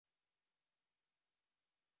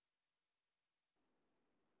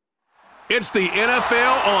It's the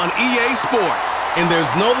NFL on EA Sports, and there's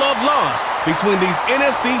no love lost between these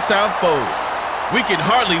NFC South foes. We can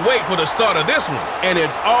hardly wait for the start of this one, and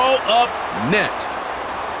it's all up next.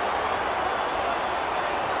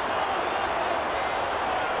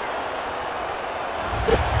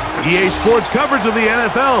 EA Sports coverage of the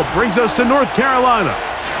NFL brings us to North Carolina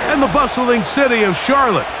and the bustling city of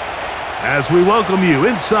Charlotte as we welcome you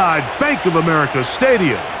inside Bank of America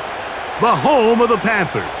Stadium, the home of the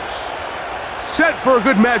Panthers. Set for a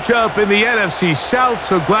good matchup in the NFC South,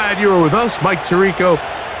 so glad you were with us. Mike Tirico,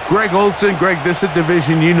 Greg Olson. Greg, this is a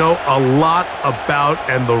division you know a lot about,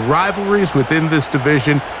 and the rivalries within this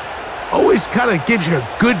division always kind of gives you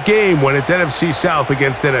a good game when it's NFC South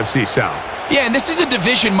against NFC South. Yeah, and this is a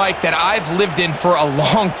division, Mike, that I've lived in for a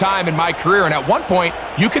long time in my career, and at one point,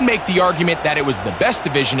 you can make the argument that it was the best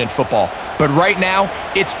division in football. But right now,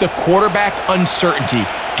 it's the quarterback uncertainty.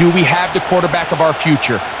 Do we have the quarterback of our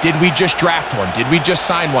future? Did we just draft one? Did we just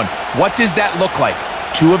sign one? What does that look like?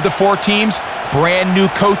 2 of the 4 teams, brand new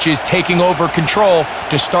coaches taking over control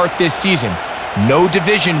to start this season. No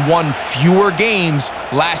division won fewer games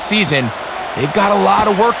last season. They've got a lot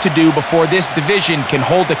of work to do before this division can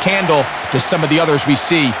hold a candle to some of the others we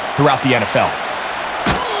see throughout the NFL.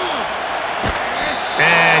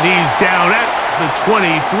 And he's down at the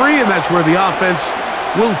 23, and that's where the offense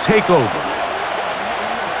will take over.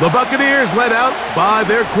 The Buccaneers led out by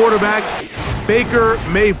their quarterback, Baker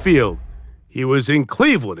Mayfield. He was in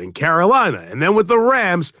Cleveland and Carolina, and then with the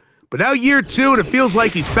Rams, but now year 2, and it feels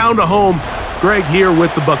like he's found a home. Greg here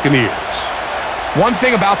with the Buccaneers. One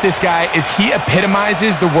thing about this guy is he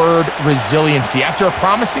epitomizes the word resiliency. After a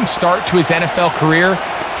promising start to his NFL career,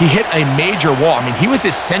 he hit a major wall. I mean, he was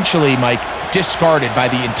essentially, Mike, discarded by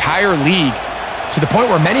the entire league to the point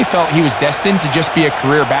where many felt he was destined to just be a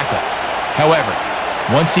career backup. However,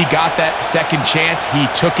 once he got that second chance, he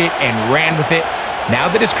took it and ran with it.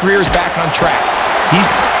 Now that his career is back on track,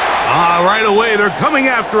 he's... right away, they're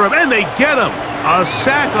coming after him, and they get him. A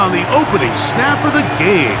sack on the opening snap of the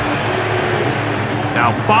game.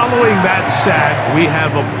 Now, following that sack, we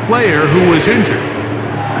have a player who was injured.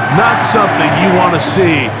 Not something you want to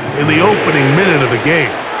see in the opening minute of the game.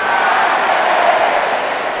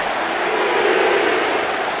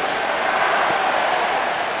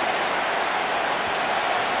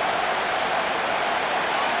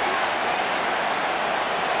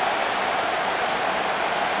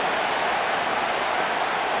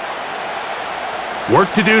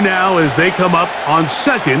 Work to do now as they come up on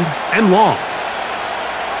 2nd and long.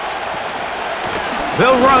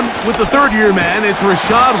 They'll run with the third-year man. It's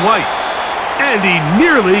Rachaad White. And he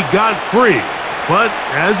nearly got free. But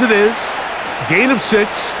as it is, gain of 6,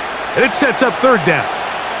 and it sets up 3rd down.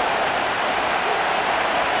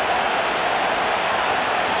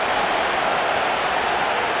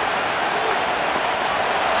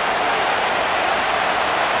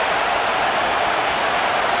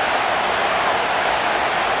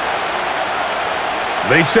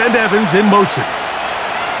 They send Evans in motion.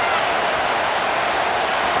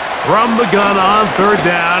 From the gun on 3rd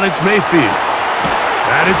down, it's Mayfield.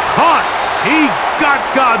 That is caught. He got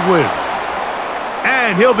Godwin.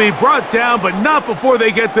 And he'll be brought down, but not before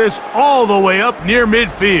they get this all the way up near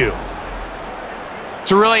midfield.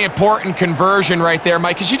 It's a really important conversion right there,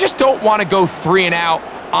 Mike, because you just don't want to go 3 and out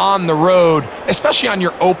on the road, especially on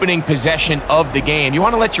your opening possession of the game. You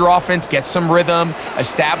want to let your offense get some rhythm,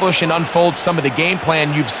 establish and unfold some of the game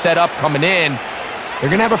plan you've set up coming in. They're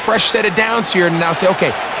going to have a fresh set of downs here and now say, okay,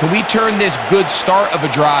 can we turn this good start of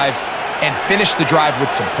a drive and finish the drive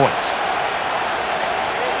with some points?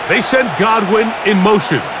 They send Godwin in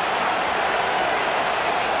motion.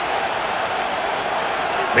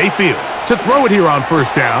 Mayfield to throw it here on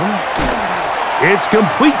 1st down. It's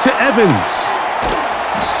complete to Evans.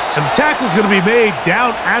 And the tackle's going to be made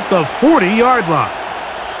down at the 40-yard line.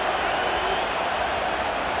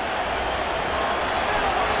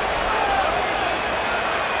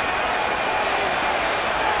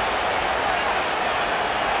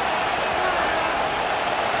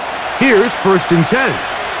 Here's 1st and 10.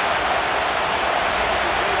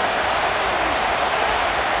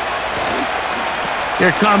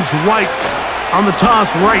 Here comes White on the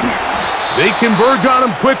toss right. They converge on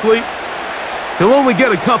him quickly. He'll only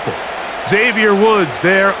get a couple. Xavier Woods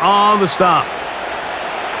there on the stop.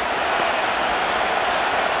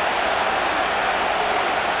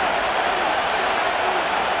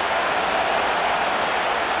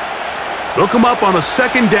 They'll come up on a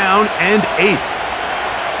 2nd down and 8.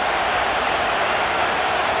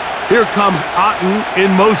 Here comes Otten in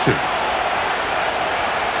motion.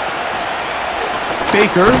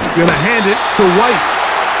 Baker gonna hand it to White.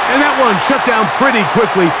 And that one shut down pretty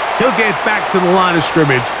quickly. He'll get back to the line of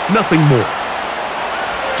scrimmage, nothing more.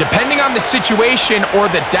 Depending on the situation or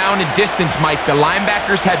the down and distance, Mike, the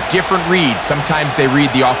linebackers have different reads. Sometimes they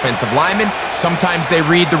read the offensive lineman, sometimes they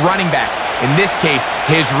read the running back. In this case,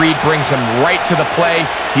 his read brings him right to the play.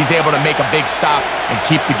 He's able to make a big stop and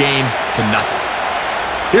keep the game to nothing.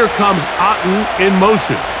 Here comes Otten in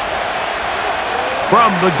motion.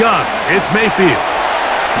 From the gun, it's Mayfield.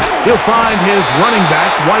 He'll find his running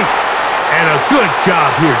back, White. And a good job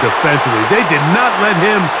here defensively. They did not let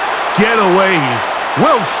him get away. He's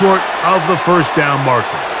well short of the first down marker.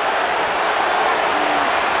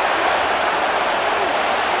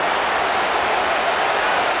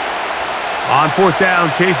 On fourth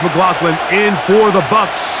down, Chase McLaughlin in for the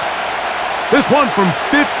Bucks. This one from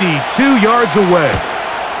 52 yards away.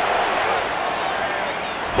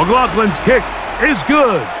 McLaughlin's kick is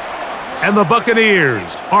good. And the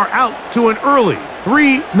Buccaneers are out to an early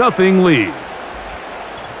 3-0 lead.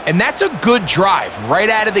 And that's a good drive right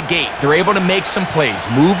out of the gate. They're able to make some plays,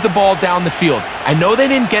 move the ball down the field. I know they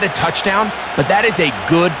didn't get a touchdown, but that is a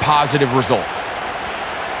good, positive result.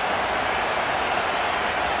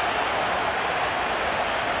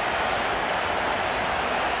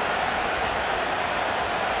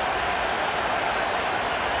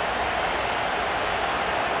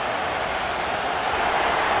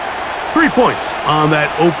 Points on that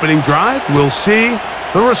opening drive. We'll see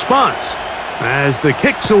the response as the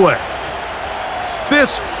kick's away.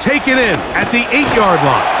 This taken in at the 8-yard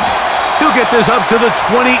line. He'll get this up to the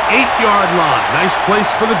 28-yard line. Nice place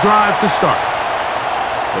for the drive to start.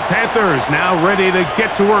 The Panthers now ready to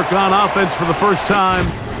get to work on offense for the first time.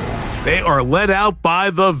 They are led out by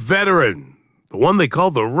the veteran, the one they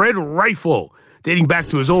call the Red Rifle, dating back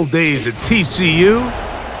to his old days at TCU.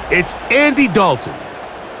 It's Andy Dalton.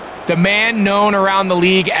 The man known around the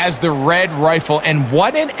league as the Red Rifle, and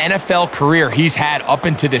what an NFL career he's had up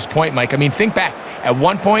until this point, Mike. I mean, think back. At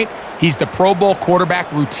one point, he's the Pro Bowl quarterback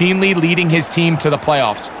routinely leading his team to the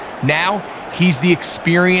playoffs. Now, he's the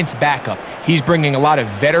experienced backup. He's bringing a lot of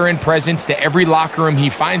veteran presence to every locker room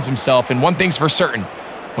he finds himself, and one thing's for certain.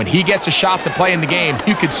 When he gets a shot to play in the game,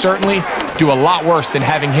 you could certainly do a lot worse than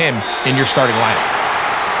having him in your starting lineup.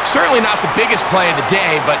 Certainly not the biggest play of the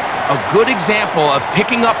day, but a good example of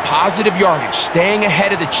picking up positive yardage, staying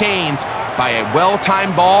ahead of the chains by a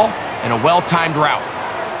well-timed ball and a well-timed route.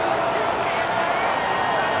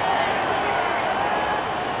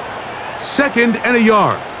 Second and a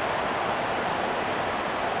yard.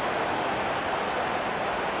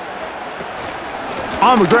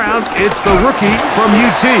 On the ground, it's the rookie from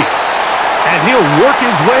UT. And he'll work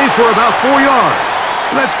his way for about 4 yards.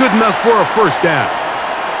 And that's good enough for a first down.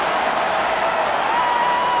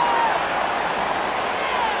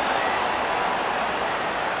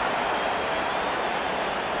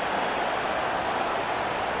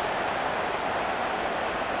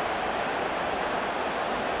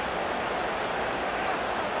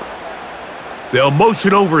 They'll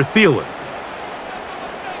motion over Thielen.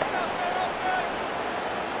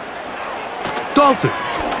 Dalton.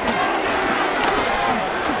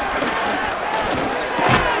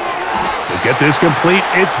 To get this complete,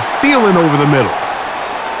 it's Thielen over the middle.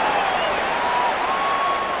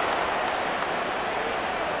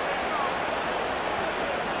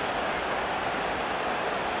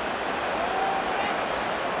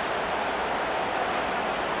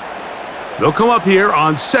 They'll come up here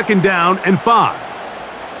on second down and 5.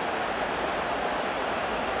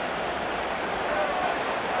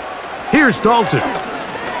 Here's Dalton.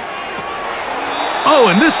 Oh,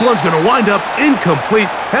 and this one's going to wind up incomplete.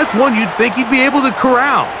 That's one you'd think he'd be able to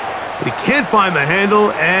corral. But he can't find the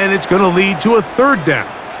handle, and it's going to lead to a third down.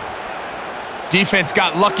 Defense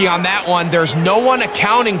got lucky on that one. There's no one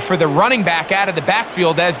accounting for the running back out of the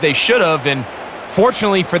backfield as they should have, and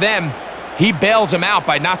fortunately for them, he bails him out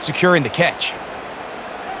by not securing the catch.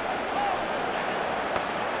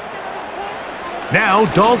 Now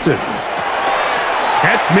Dalton.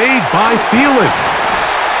 Catch made by Thielen.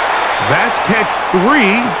 That's catch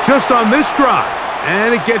 3 just on this drive.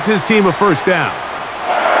 And it gets his team a first down.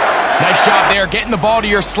 Nice job there, getting the ball to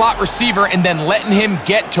your slot receiver and then letting him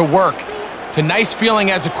get to work. It's a nice feeling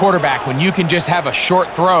as a quarterback when you can just have a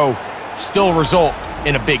short throw, still result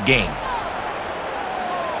in a big game.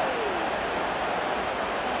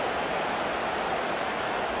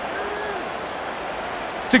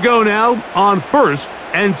 To go now on first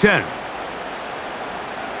and 10.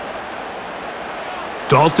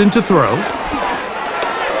 Dalton to throw.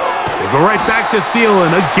 They'll go right back to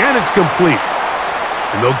Thielen. Again, it's complete.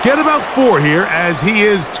 And they'll get about 4 here as he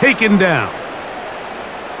is taken down.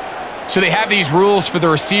 So they have these rules for the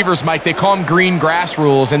receivers, Mike. They call them green grass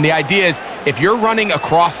rules. And the idea is if you're running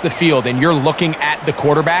across the field and you're looking at the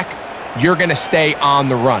quarterback, you're going to stay on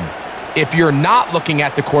the run. If you're not looking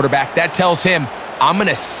at the quarterback, that tells him, I'm going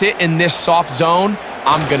to sit in this soft zone.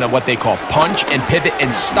 I'm going to what they call punch and pivot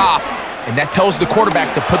and stop. And that tells the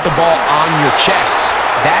quarterback to put the ball on your chest.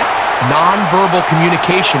 That nonverbal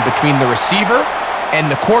communication between the receiver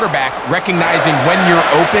and the quarterback, recognizing when you're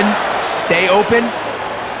open, stay open,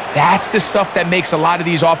 that's the stuff that makes a lot of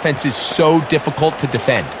these offenses so difficult to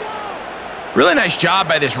defend. Really nice job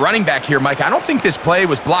by this running back here, Mike. I don't think this play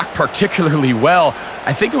was blocked particularly well.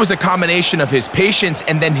 I think it was a combination of his patience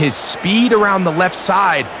and then his speed around the left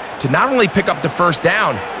side to not only pick up the first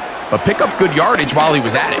down, but pick up good yardage while he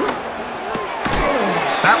was at it.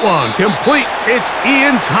 That one complete. It's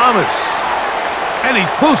Ian Thomas. And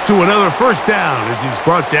he's close to another first down as he's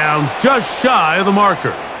brought down just shy of the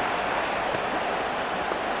marker.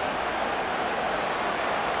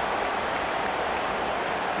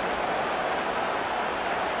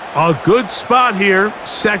 A good spot here,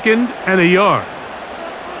 2nd and a yard.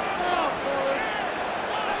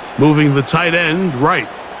 Moving the tight end right.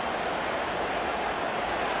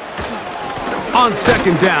 On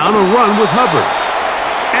 2nd down, a run with Hubbard.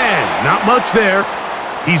 And not much there.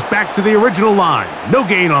 He's back to the original line. No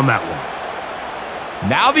gain on that one.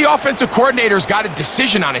 Now the offensive coordinator's got a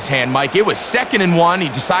decision on his hand, Mike. It was 2nd and 1. He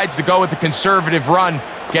decides to go with a conservative run,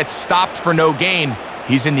 gets stopped for no gain.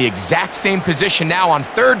 He's in the exact same position now on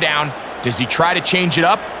 3rd down. Does he try to change it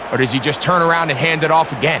up, or does he just turn around and hand it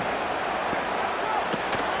off again?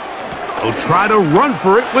 He'll try to run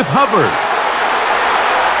for it with Hubbard.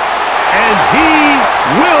 And he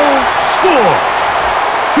will score.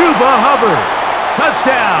 Chuba Hubbard.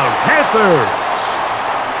 Touchdown, Panthers.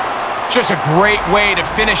 Just a great way to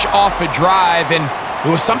finish off a drive, and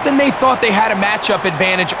it was something they thought they had a matchup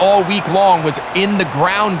advantage all week long, was in the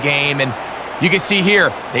ground game. And you can see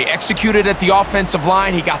here, they executed at the offensive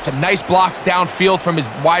line. He got some nice blocks downfield from his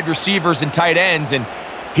wide receivers and tight ends, and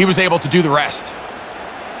he was able to do the rest.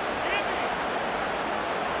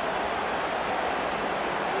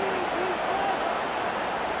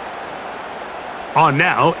 On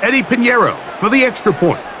now, Eddie Pinheiro for the extra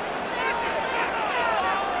point.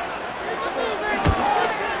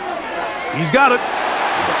 He's got it.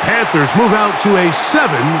 The Panthers move out to a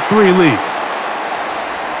 7-3 lead.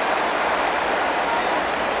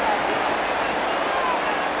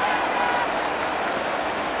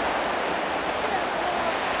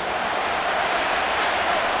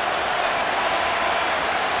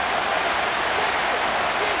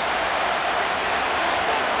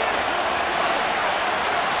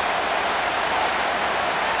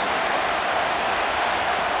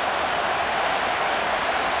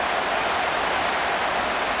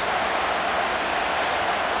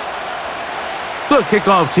 The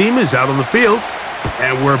kickoff team is out on the field,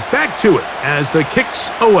 and we're back to it as the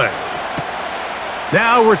kick's away.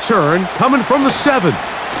 Now return coming from the 7.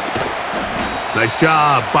 Nice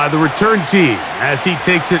job by the return team as he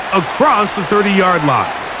takes it across the 30-yard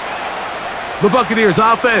line. The Buccaneers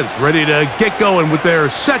offense ready to get going with their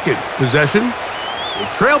 2nd possession. They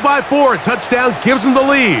trail by 4. A touchdown gives them the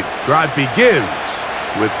lead. Drive begins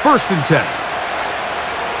with 1st and 10.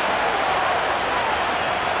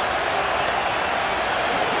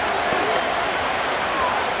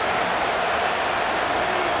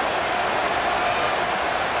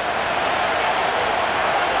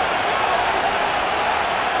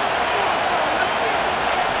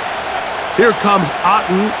 Here comes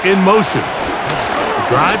Otten in motion. The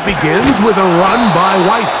drive begins with a run by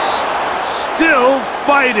White. Still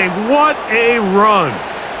fighting. What a run.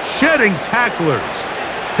 Shedding tacklers.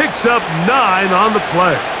 Picks up 9 on the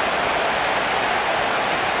play.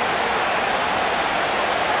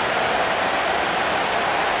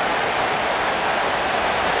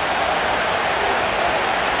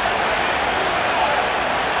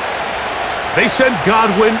 They send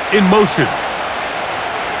Godwin in motion.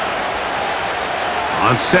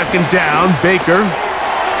 On 2nd down, Baker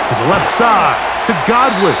to the left side to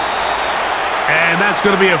Godwin. And that's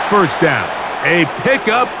going to be a first down. A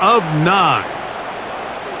pickup of 9.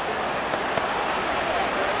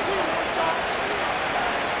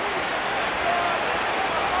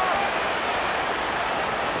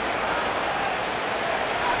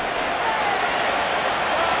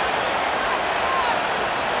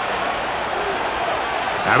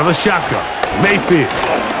 Out of the shotgun, Mayfield.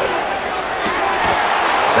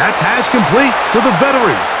 That pass complete to the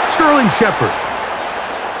veteran, Sterling Shepard.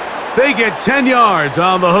 They get 10 yards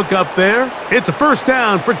on the hook up there. It's a first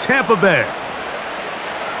down for Tampa Bay.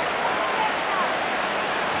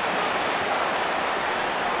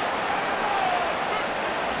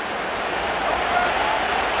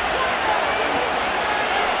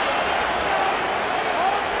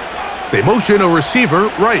 They motion a receiver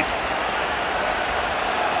right.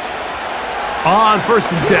 On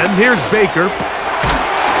 1st and 10, here's Baker.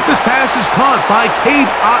 This pass is caught by Cade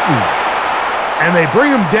Otton. And they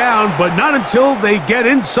bring him down, but not until they get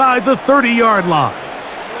inside the 30-yard line.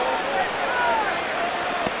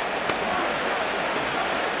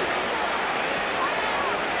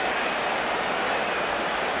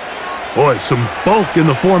 Boy, some bulk in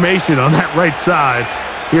the formation on that right side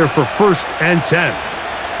here for 1st and 10.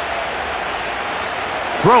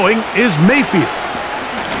 Throwing is Mayfield.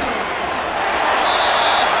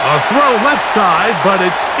 A throw left side, but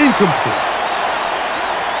it's incomplete.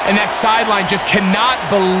 And that sideline just cannot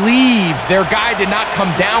believe their guy did not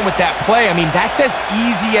come down with that play. I mean, that's as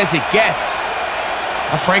easy as it gets.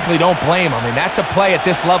 I frankly don't blame him. I mean, that's a play at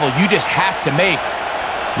this level you just have to make.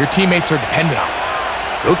 Your teammates are dependent on it.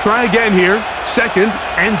 They'll try again here. 2nd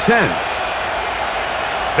and 10.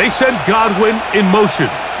 They send Godwin in motion.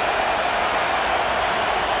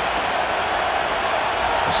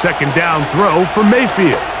 A 2nd down throw for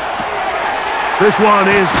Mayfield. This one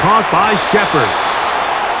is caught by Shepard.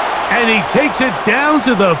 And he takes it down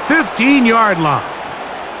to the 15-yard line.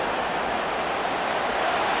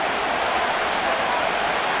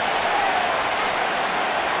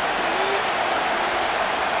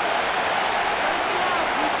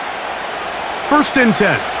 First and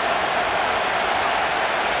 10.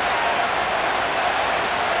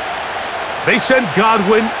 They send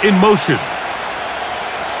Godwin in motion.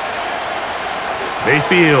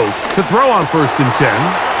 Mayfield to throw on 1st and 10.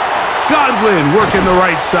 Godwin working the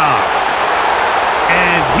right side.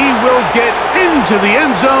 And he will get into the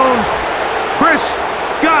end zone. Chris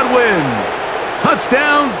Godwin.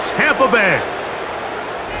 Touchdown, Tampa Bay.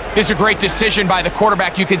 This is a great decision by the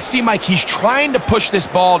quarterback. You can see, Mike, he's trying to push this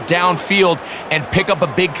ball downfield and pick up a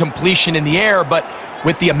big completion in the air, but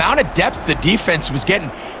with the amount of depth the defense was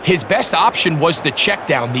getting, his best option was the check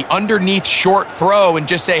down, the underneath short throw, and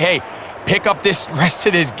just say, hey, pick up this rest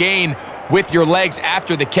of this gain with your legs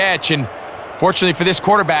after the catch. And fortunately for this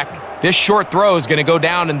quarterback, this short throw is going to go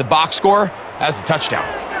down in the box score as a touchdown.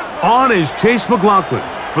 On is Chase McLaughlin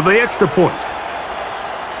for the extra point.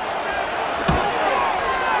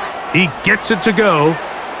 He gets it to go,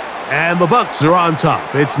 and the Bucs are on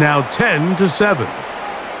top. It's now 10-7.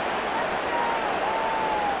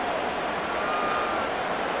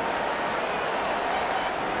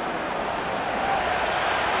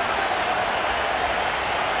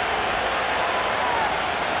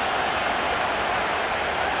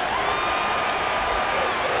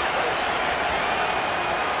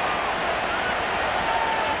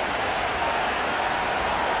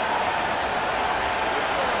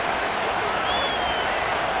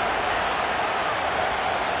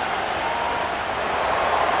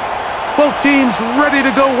 Both teams ready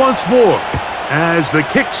to go once more as the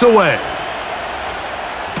kick's away.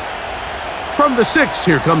 From the 6,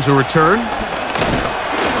 here comes a return.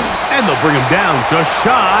 And they'll bring him down just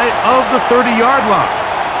shy of the 30-yard line.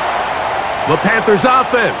 The Panthers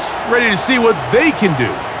offense ready to see what they can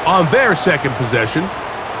do on their second possession.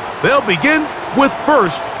 They'll begin with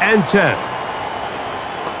 1st and 10.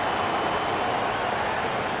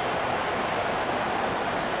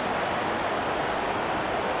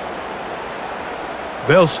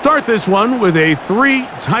 They'll start this one with a 3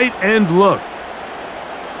 tight end look.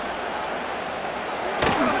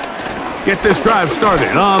 Get this drive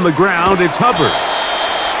started. On the ground, it's Hubbard.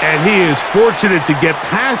 And he is fortunate to get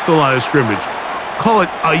past the line of scrimmage. Call it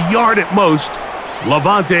a yard at most.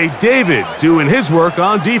 Levante David doing his work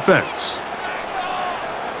on defense.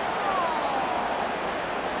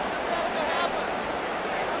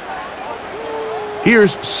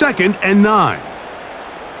 Here's 2nd and 9.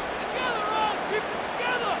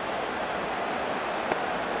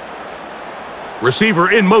 Receiver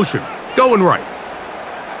in motion, going right.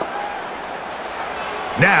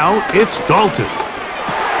 Now it's Dalton.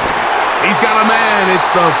 He's got a man. It's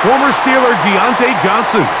the former Steeler, Deontay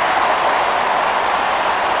Johnson.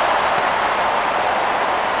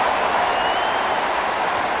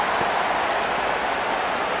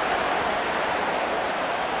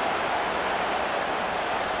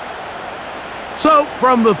 So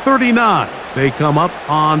from the 39, they come up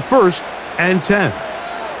on 1st and 10.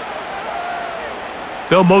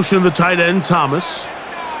 They'll motion the tight end, Thomas.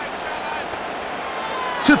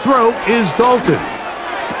 To throw is Dalton.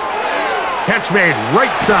 Catch made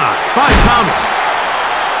right side by Thomas.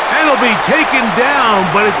 And it'll be taken down,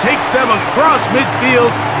 but it takes them across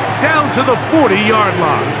midfield down to the 40-yard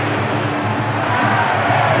line.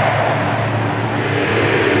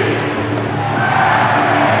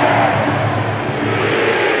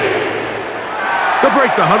 They'll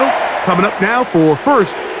break the huddle. Coming up now for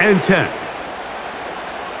 1st and 10.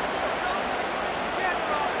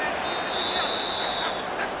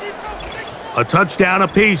 A touchdown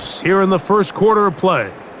apiece here in the first quarter of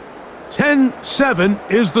play.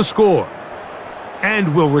 10-7 is the score.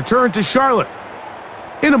 And we'll return to Charlotte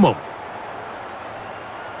in a moment.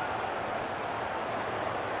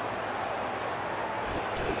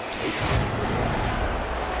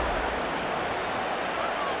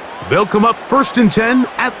 They'll come up 1st and 10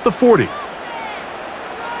 at the 40.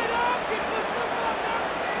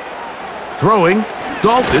 Throwing,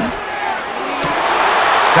 Dalton.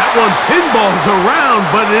 That one pinballs around,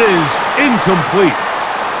 but it is incomplete.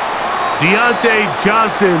 Deontay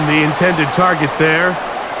Johnson, the intended target there,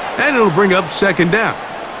 and it'll bring up 2nd down.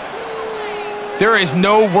 There is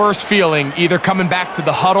no worse feeling either coming back to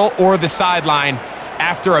the huddle or the sideline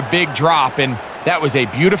after a big drop, and that was a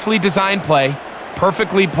beautifully designed play,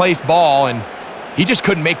 perfectly placed ball, and he just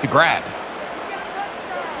couldn't make the grab.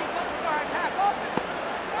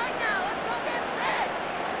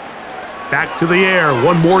 Back to the air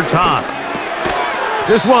one more time.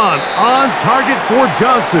 This one on target for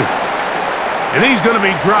Johnson. And he's going to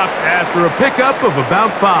be dropped after a pickup of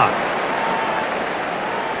about 5.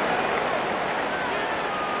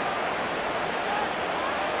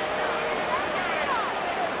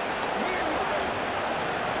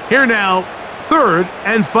 Here now, 3rd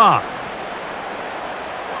and 5.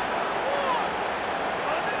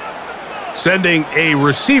 Sending a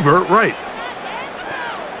receiver right.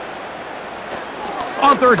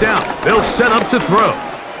 On 3rd down, they'll set up to throw.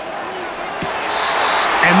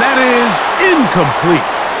 And that is incomplete.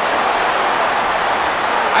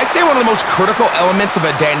 I'd say one of the most critical elements of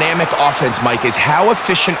a dynamic offense, Mike, is how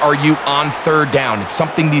efficient are you on 3rd down? It's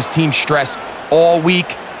something these teams stress all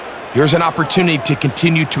week. Here's an opportunity to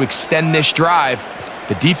continue to extend this drive.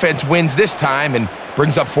 The defense wins this time and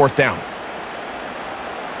brings up 4th down.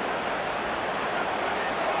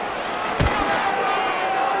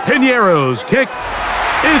 Piñeiro's kick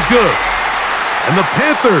is good. And the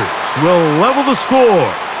Panthers will level the score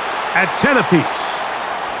at 10 apiece.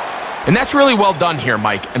 And that's really well done here,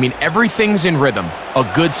 Mike. I mean, everything's in rhythm. A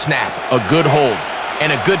good snap, a good hold,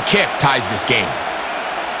 and a good kick ties this game.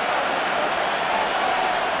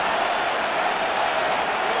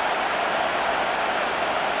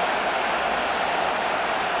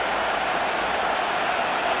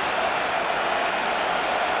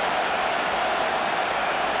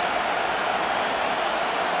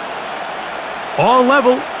 All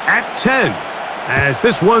level at 10 as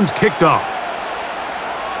this one's kicked off.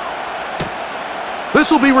 This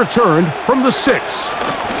will be returned from the 6.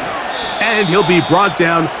 And he'll be brought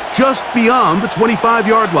down just beyond the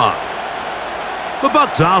 25-yard line. The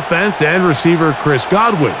BUCS offense and receiver Chris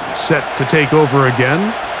Godwin set to take over again.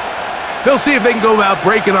 They'll see if they can go about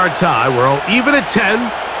breaking our tie. We're all even at 10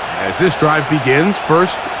 as this drive begins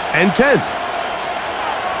 1st and 10.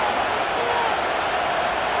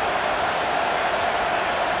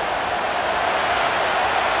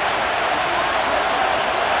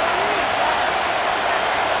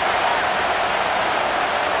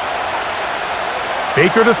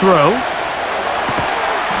 Baker to throw.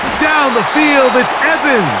 Down the field, it's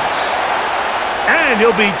Evans. And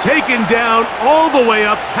he'll be taken down all the way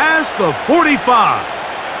up past the 45.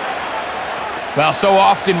 Well, so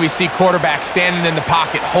often we see quarterbacks standing in the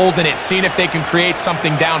pocket, holding it, seeing if they can create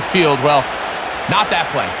something downfield. Well, not that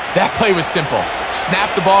play. That play was simple.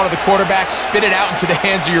 Snap the ball to the quarterback, spit it out into the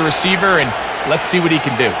hands of your receiver, and let's see what he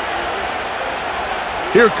can do.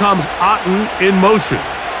 Here comes Otten in motion.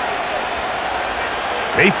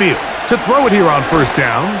 Mayfield to throw it here on 1st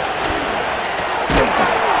down.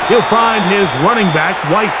 He'll find his running back,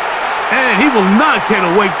 White. And he will not get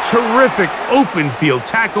away. Terrific open field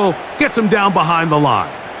tackle. Gets him down behind the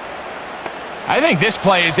line. I think this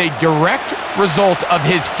play is a direct result of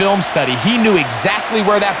his film study. He knew exactly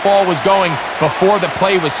where that ball was going before the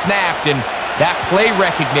play was snapped. And that play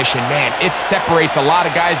recognition, man, it separates a lot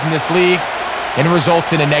of guys in this league and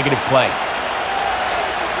results in a negative play.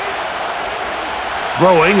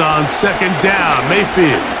 Throwing on 2nd down,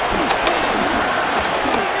 Mayfield.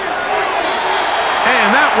 And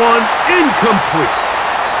that one incomplete.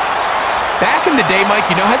 Back in the day, Mike,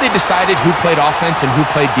 you know how they decided who played offense and who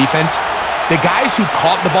played defense? The guys who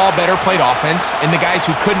caught the ball better played offense, and the guys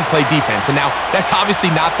who couldn't play defense. And now, that's obviously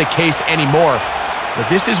not the case anymore. But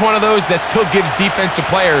this is one of those that still gives defensive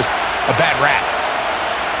players a bad rap.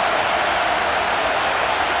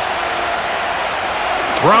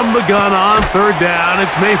 From the gun on 3rd down,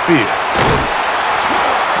 it's Mayfield.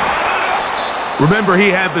 Remember, he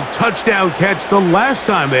had the touchdown catch the last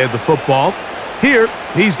time they had the football. Here,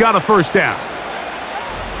 he's got a 1st down.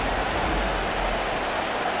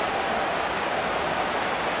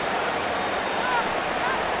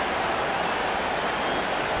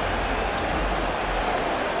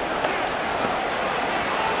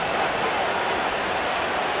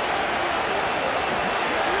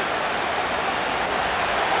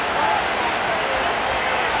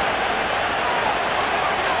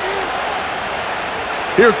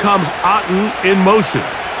 Here comes Otten in motion.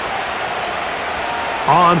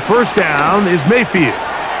 On first down is Mayfield.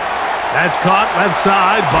 That's caught left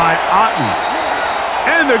side by Otten.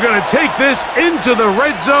 And they're going to take this into the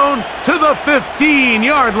red zone to the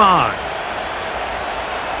 15-yard line.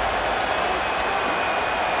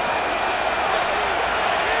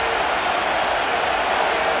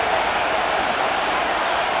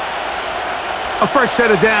 A fresh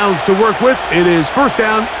set of downs to work with. It is first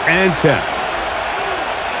down and 10.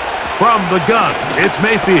 From the gun, it's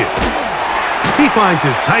Mayfield. He finds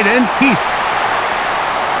his tight end, Keith.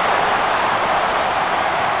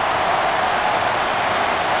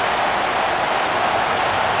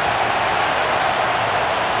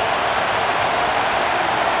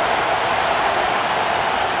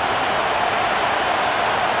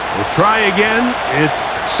 We'll try again.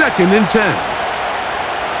 It's second and 10.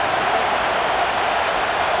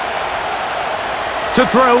 To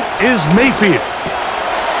throw is Mayfield.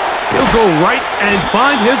 He'll go right and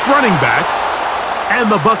find his running back. And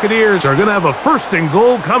the Buccaneers are going to have a first and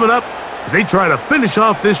goal coming up as they try to finish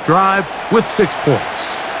off this drive with 6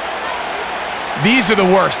 points. These are the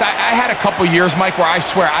worst. I had a couple years, Mike, where I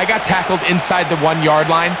swear I got tackled inside the 1-yard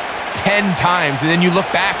line 10 times. And then you look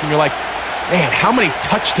back and you're like, man, how many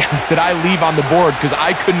touchdowns did I leave on the board because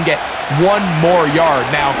I couldn't get one more yard?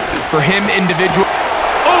 Now, for him individually,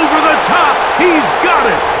 over the top, he's got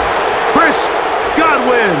it. Chris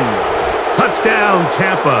Godwin, touchdown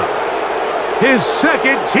Tampa. His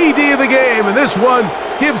second TD of the game, and this one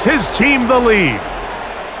gives his team the lead.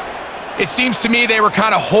 It seems to me they were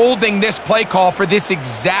kind of holding this play call for this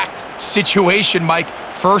exact situation, Mike.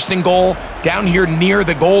 First and goal, down here near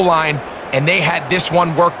the goal line, and they had this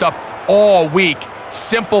one worked up all week.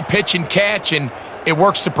 Simple pitch and catch, and it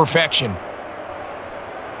works to perfection.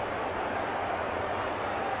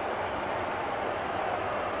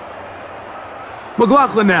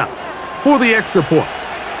 McLaughlin now for the extra point.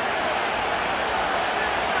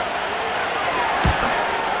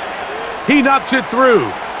 He knocks it through.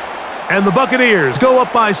 And the Buccaneers go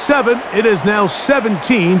up by 7. It is now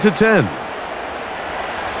 17-10.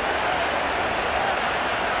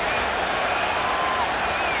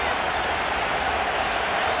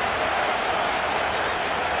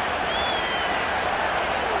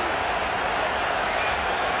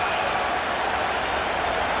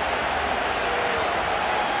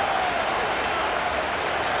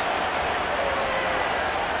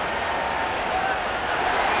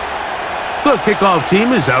 The kickoff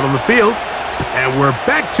team is out on the field, and we're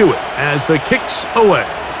back to it as the kick's away.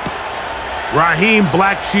 Raheem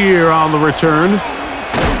Blackshear on the return,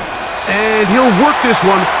 and he'll work this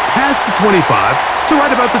one past the 25 to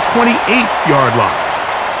right about the 28-yard line.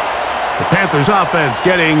 The Panthers offense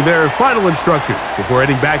getting their final instructions before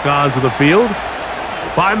heading back onto the field.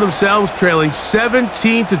 They find themselves trailing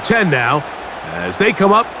 17-10 now as they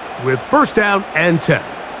come up with first down and 10.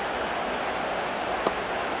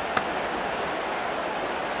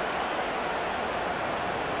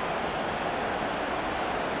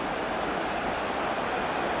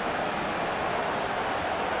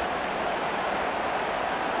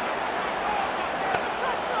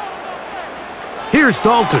 Here's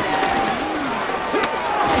Dalton.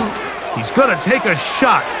 He's going to take a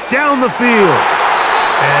shot down the field.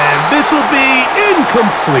 And this will be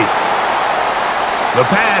incomplete. The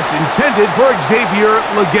pass intended for Xavier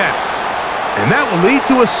Legette. And that will lead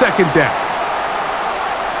to a second down.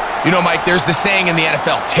 You know, Mike, there's the saying in the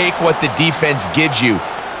NFL, take what the defense gives you.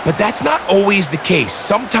 But that's not always the case.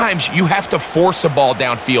 Sometimes you have to force a ball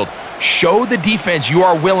downfield. Show the defense you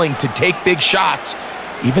are willing to take big shots.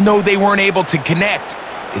 Even though they weren't able to connect,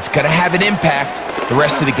 it's going to have an impact the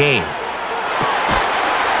rest of the game.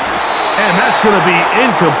 And that's going to be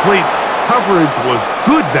incomplete. Coverage was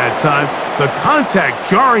good that time. The contact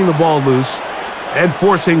jarring the ball loose and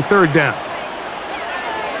forcing third down.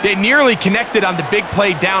 They nearly connected on the big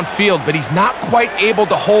play downfield, but he's not quite able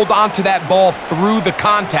to hold on to that ball through the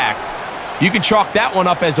contact. You can chalk that one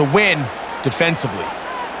up as a win defensively.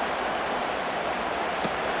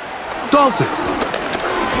 Dalton.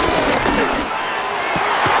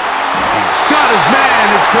 Got his man.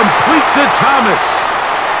 It's complete to Thomas.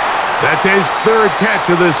 That's his third catch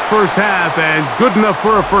of this first half and good enough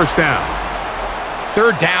for a first down.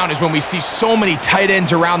 Third down is when we see so many tight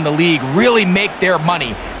ends around the league really make their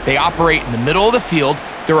money. They operate in the middle of the field.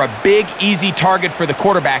 They're a big, easy target for the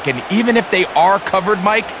quarterback, and even if they are covered,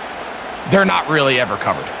 Mike, they're not really ever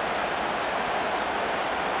covered.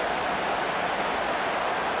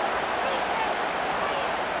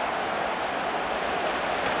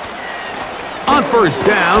 On first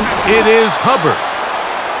down, it is Hubbard.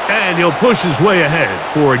 And he'll push his way ahead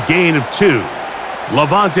for a gain of 2.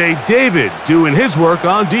 Levante David doing his work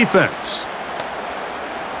on defense.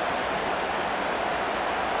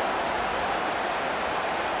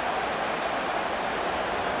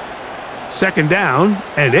 Second down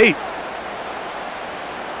and 8.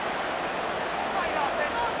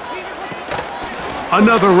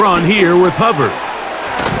 Another run here with Hubbard.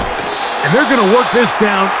 And they're going to work this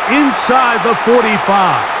down inside the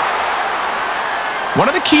 45. One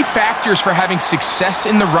of the key factors for having success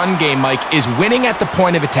in the run game, Mike, is winning at the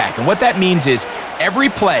point of attack. And what that means is every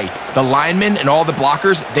play, the linemen and all the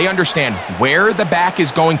blockers, they understand where the back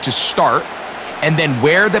is going to start and then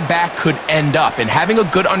where the back could end up. And having a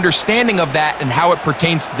good understanding of that and how it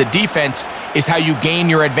pertains to the defense is how you gain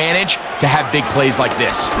your advantage to have big plays like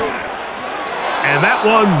this. And that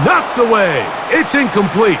one knocked away. It's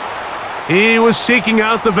incomplete. He was seeking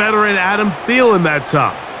out the veteran Adam Thielen that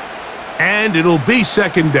time. And it'll be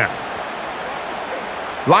second down.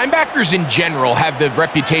 Linebackers in general have the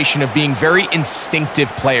reputation of being very instinctive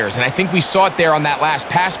players, and I think we saw it there on that last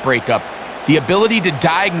pass breakup. The ability to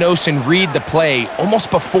diagnose and read the play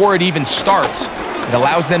almost before it even starts. It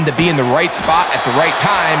allows them to be in the right spot at the right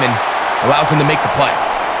time and allows them to make the play.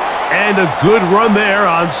 And a good run there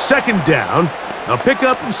on second down. A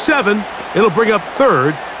pickup of 7. It'll bring up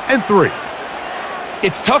 3rd and 3.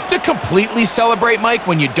 It's tough to completely celebrate, Mike,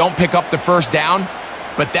 when you don't pick up the first down,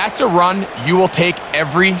 but that's a run you will take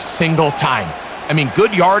every single time. I mean,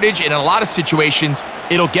 good yardage, and in a lot of situations,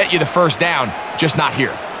 it'll get you the first down, just not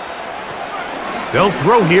here. They'll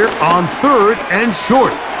throw here on 3rd and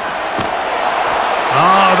short.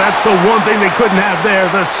 Oh, that's the one thing they couldn't have there,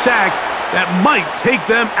 the sack that might take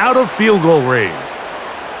them out of field goal range.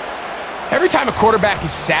 Every time a quarterback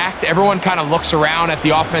is sacked, everyone kind of looks around at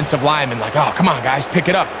the offensive lineman like, oh, come on, guys, pick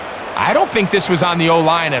it up. I don't think this was on the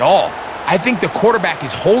O-line at all. I think the quarterback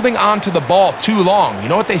is holding on to the ball too long. You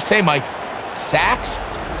know what they say, Mike? Sacks,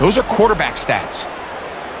 those are quarterback stats.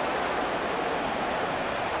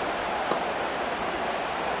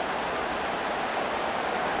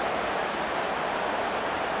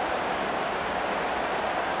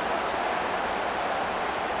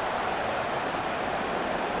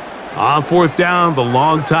 On 4th down, the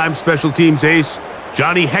longtime special teams ace,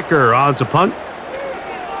 Johnny Hecker, on to punt.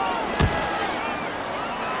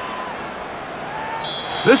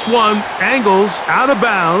 This one angles out of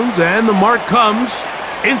bounds, and the mark comes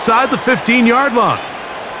inside the 15-yard line.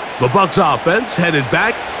 The Bucs offense headed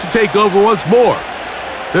back to take over once more.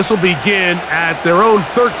 This will begin at their own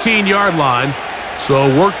 13-yard line, so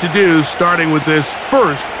work to do starting with this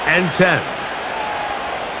 1st and 10.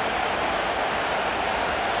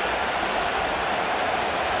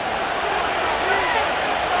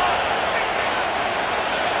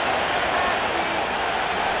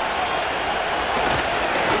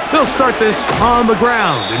 They'll start this on the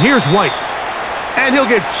ground, and here's White. And he'll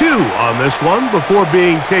get 2 on this one before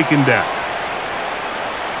being taken down.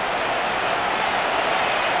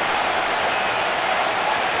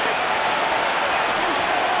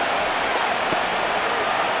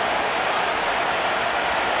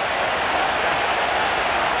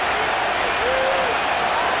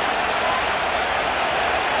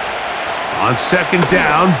 On second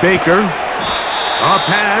down, Baker. A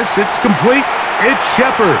pass, it's complete. It's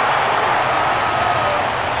Shepard.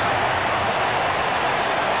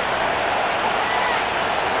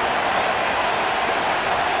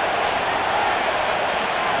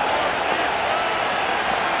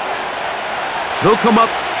 They'll come up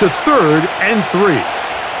to 3rd and 3.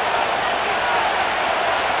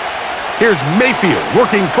 Here's Mayfield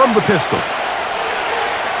working from the pistol.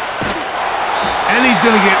 And he's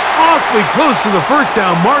going to get awfully close to the first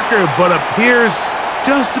down marker, but appears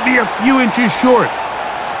just to be a few inches short.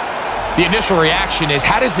 The initial reaction is,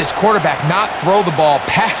 how does this quarterback not throw the ball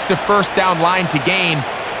past the first down line to gain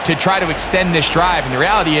to try to extend this drive? And the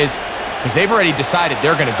reality is, because they've already decided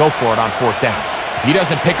they're going to go for it on 4th down. If he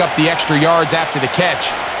doesn't pick up the extra yards after the catch,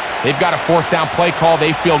 they've got a 4th down play call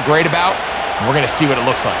they feel great about, and we're going to see what it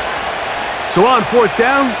looks like. So on 4th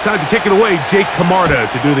down, time to kick it away. Jake Camarda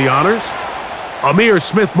to do the honors. Amir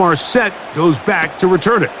Smith-Marset goes back to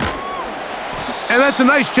return it. And that's a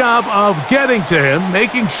nice job of getting to him,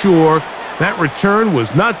 making sure that return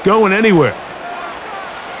was not going anywhere.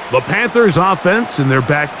 The Panthers offense and their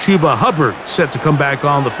back Chuba Hubbard set to come back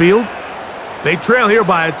on the field. They trail here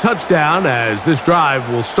by a touchdown as this drive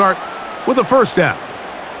will start with a 1st down.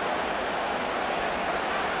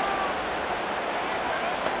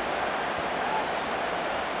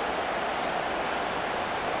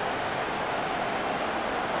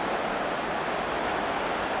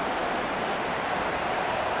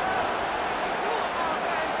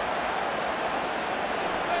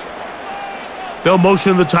 They'll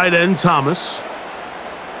motion the tight end, Thomas.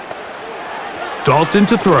 Dalton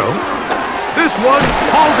to throw. This one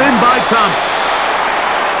hauled in by Thomas.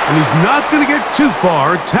 And he's not going to get too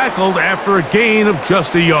far, tackled after a gain of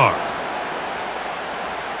just a yard.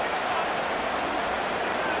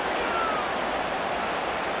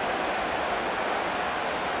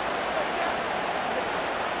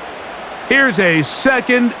 Here's a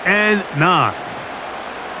 2nd and 9.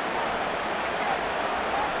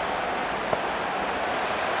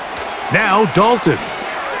 Now Dalton.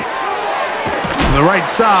 To the right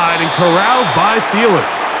side and corralled by Thielen.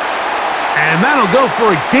 And that'll go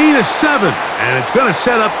for a gain of 7. And it's going to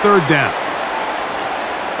set up 3rd down.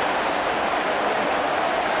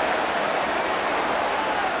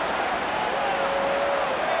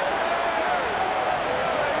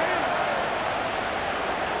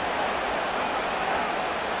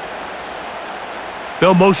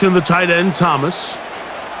 They'll motion the tight end, Thomas.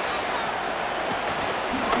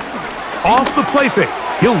 Off the play fake.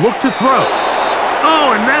 He'll look to throw.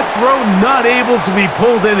 Oh, and that throw not able to be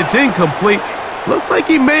pulled in. It's incomplete. Looked like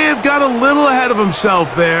he may have got a little ahead of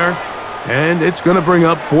himself there. And it's going to bring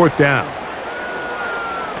up 4th down.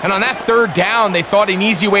 And on that 3rd down, they thought an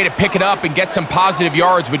easy way to pick it up and get some positive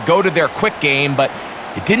yards would go to their quick game, but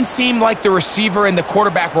it didn't seem like the receiver and the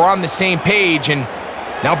quarterback were on the same page, and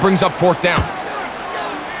now brings up 4th down.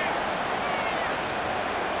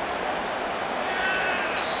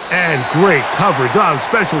 And great coverage on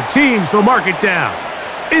special teams. They'll mark it down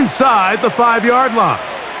inside the 5-yard line.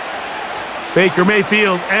 Baker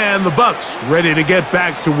Mayfield and the BUCS ready to get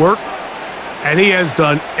back to work. And he has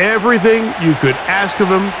done everything you could ask of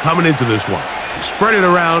him coming into this one. He spread it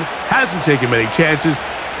around, hasn't taken many chances,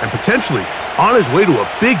 and potentially on his way to a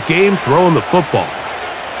big game throwing the football.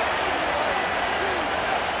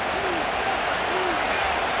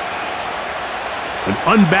 An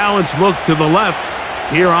unbalanced look to the left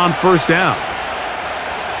here on 1st down.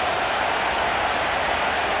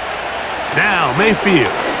 Now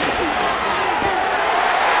Mayfield.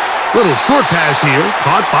 Little short pass here,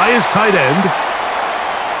 caught by his tight end.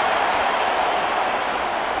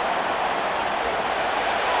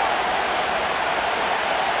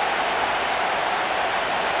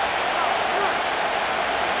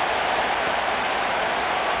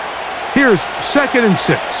 Here's 2nd and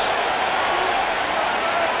 6.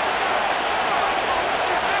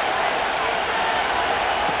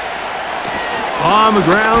 On the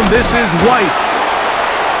ground, this is White.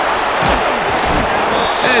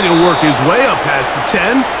 And he'll work his way up past the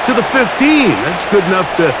 10 to the 15. That's good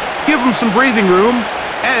enough to give him some breathing room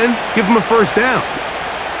and give him a 1st down.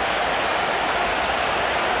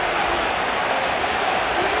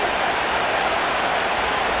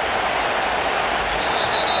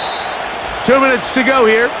 Two minutes to go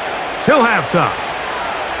here till halftime.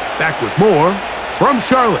 Back with more from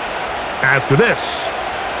Charlotte after this.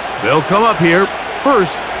 They'll come up here,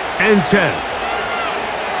 1st and 10.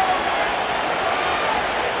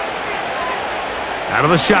 Out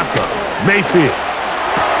of the shotgun, Mayfield.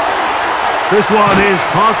 This one is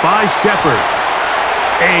caught by Shepard.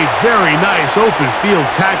 A very nice open field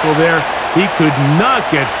tackle there. He could not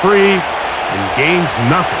get free and gains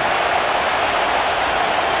nothing.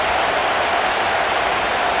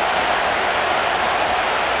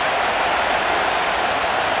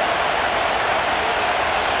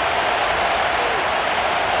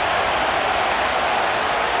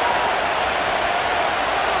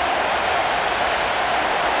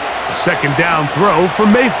 Second down throw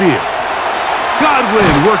from Mayfield.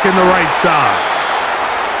 Godwin working the right side.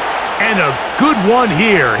 And a good one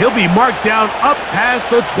here. He'll be marked down up past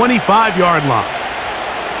the 25-yard line.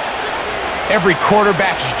 Every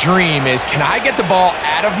quarterback's dream is, can I get the ball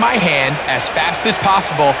out of my hand as fast as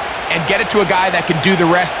possible and get it to a guy that can do the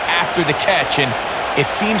rest after the catch? And it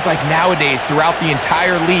seems like nowadays, throughout the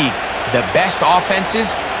entire league, the best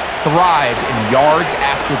offenses thrive in yards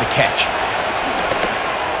after the catch.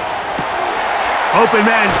 Open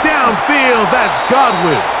man downfield, that's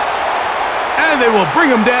Godwin. And they will bring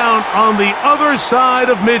him down on the other side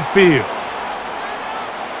of midfield.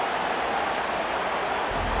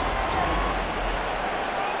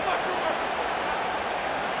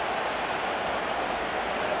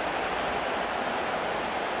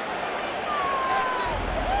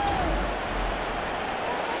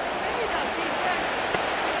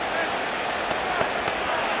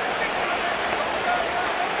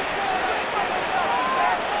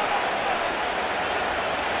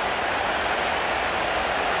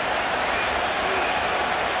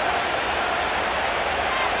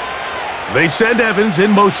 They send Evans in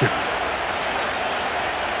motion.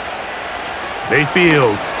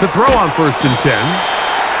 Mayfield to throw on 1st and 10.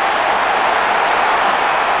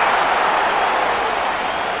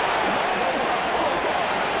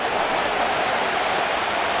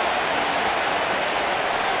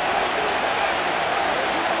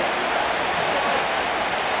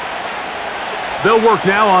 They'll work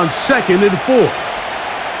now on 2nd and 4.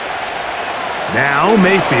 Now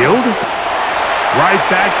Mayfield. Right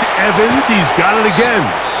back to Evans. He's got it again.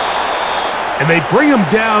 And they bring him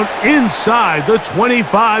down inside the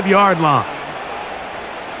 25-yard line.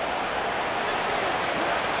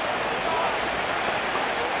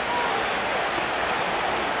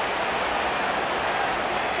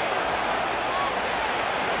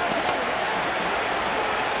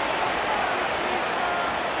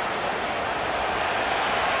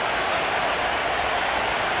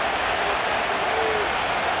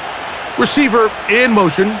 Receiver in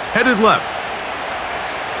motion, headed left.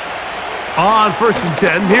 On 1st and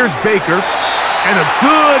 10, here's Baker. And a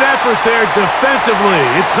good effort there defensively.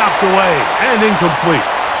 It's knocked away and incomplete.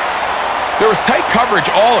 There was tight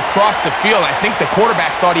coverage all across the field. I think the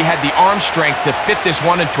quarterback thought he had the arm strength to fit this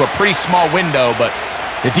one into a pretty small window, but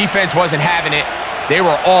the defense wasn't having it. They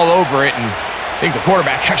were all over it, and I think the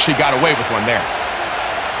quarterback actually got away with one there.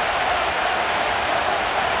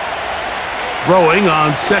 Throwing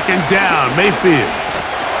on 2nd down, Mayfield.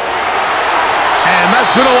 And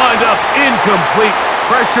that's going to wind up incomplete.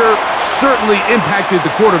 Pressure certainly impacted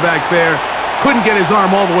the quarterback there. Couldn't get his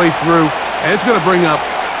arm all the way through, and it's going to bring up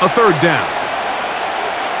a 3rd down.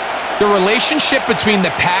 The relationship between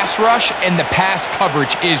the pass rush and the pass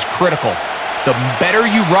coverage is critical. The better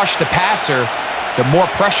you rush the passer, the more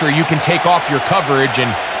pressure you can take off your coverage,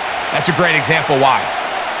 and that's a great example why.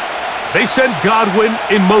 They send Godwin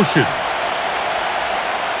in motion.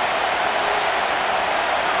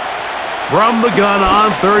 From the gun on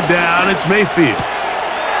 3rd down, it's Mayfield.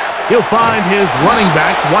 He'll find his running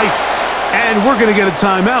back, White. And we're going to get a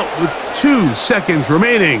timeout with 2 seconds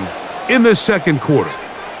remaining in the 2nd quarter.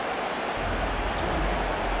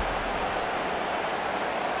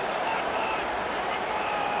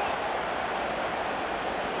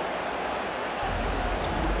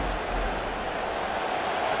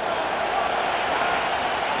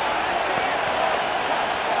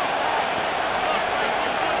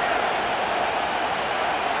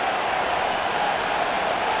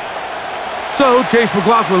 So Chase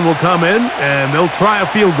McLaughlin will come in, and they'll try a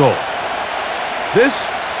field goal. This,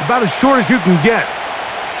 about as short as you can get.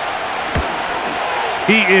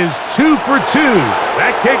 He is 2 for 2.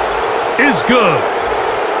 That kick is good.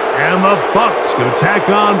 And the Bucs going to tack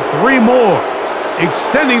on 3 more,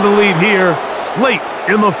 extending the lead here late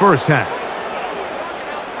in the 1st half.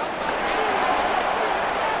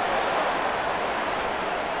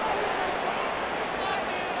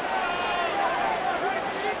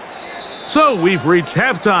 So we've reached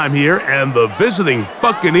halftime here, and the visiting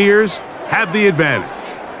Buccaneers have the advantage.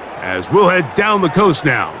 As we'll head down the coast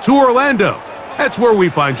now to Orlando. That's where we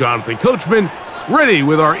find Jonathan Coachman ready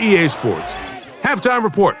with our EA Sports halftime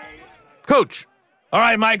report. Coach. All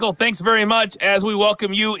right, Michael, thanks very much as we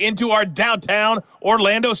welcome you into our downtown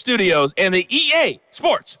Orlando studios and the EA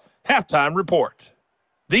Sports halftime report.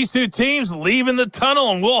 These 2 teams leaving the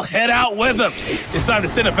tunnel, and we'll head out with them. It's time to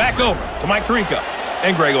send it back over to Mike Tirico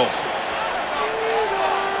and Greg Olson.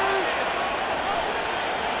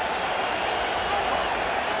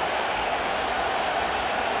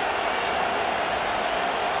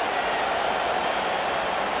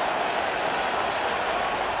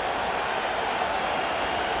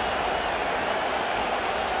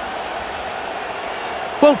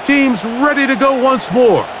 Both teams ready to go once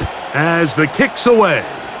more as the kick's away.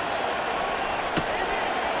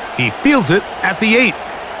 He fields it at the 8.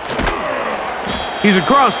 He's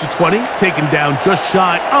across the 20, taken down just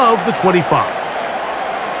shy of the 25.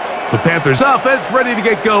 The Panthers offense ready to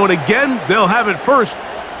get going again. They'll have it first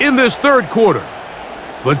in this 3rd quarter.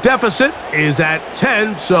 The deficit is at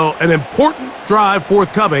 10, so an important drive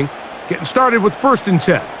forthcoming. Getting started with 1st and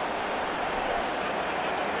 10.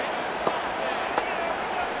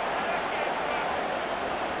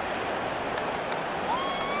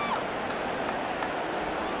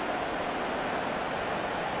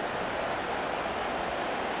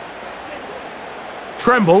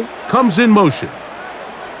 Tremble comes in motion.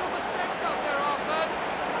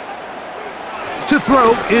 To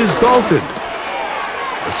throw is Dalton.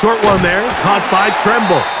 A short one there, caught by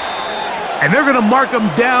Tremble. And they're going to mark him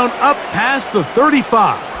down up past the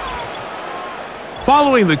 35.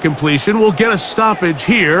 Following the completion, we'll get a stoppage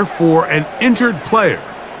here for an injured player.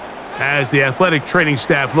 As the athletic training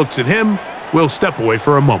staff looks at him, we'll step away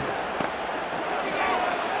for a moment.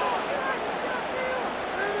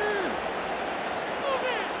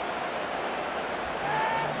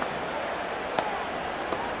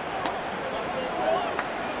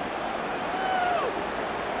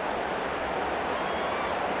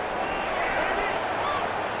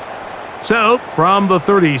 So, from the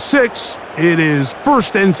 36, it is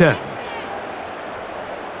 1st and 10.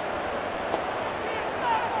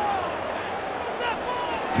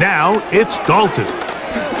 Now it's Dalton.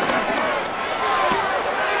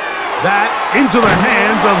 That into the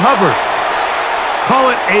hands of Hubbard. Call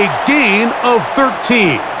it a gain of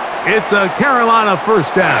 13. It's a Carolina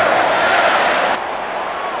first down.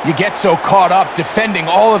 You get so caught up defending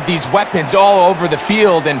all of these weapons all over the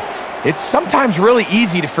field, and it's sometimes really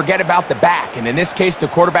easy to forget about the back. And in this case, the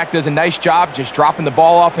quarterback does a nice job just dropping the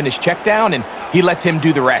ball off in his check down, and he lets him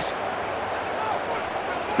do the rest.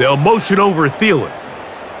 They'll motion over Thielen.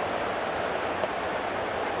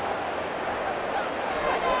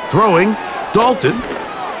 Throwing, Dalton.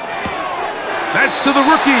 That's to the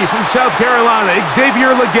rookie from South Carolina,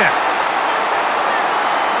 Xavier Legette.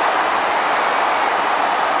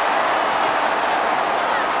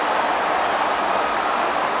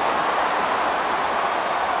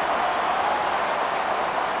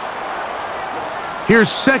 Here's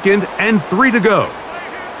 2nd and 3 to go.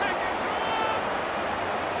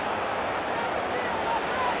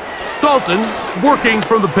 Dalton working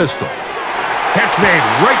from the pistol. Catch made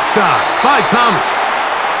right side by Thomas.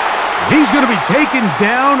 He's going to be taken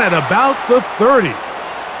down at about the 30.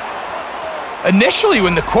 Initially,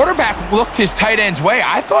 when the quarterback looked his tight end's way,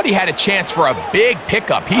 I thought he had a chance for a big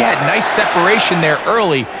pickup. He had nice separation there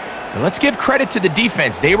early. But let's give credit to the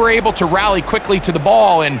defense. They were able to rally quickly to the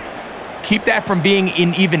ball and keep that from being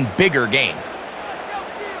an even bigger game.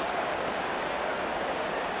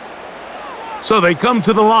 So they come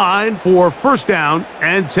to the line for 1st down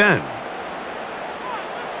and 10.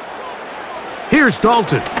 Here's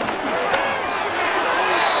Dalton.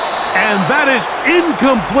 And that is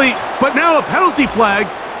incomplete. But now a penalty flag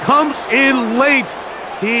comes in late.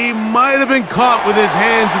 He might have been caught with his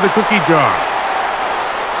hands in the cookie jar.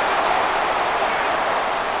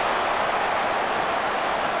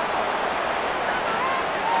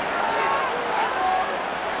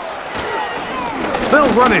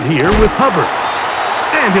 They'll run it here with Hubbard.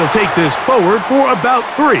 And he'll take this forward for about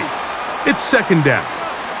 3. It's 2nd down.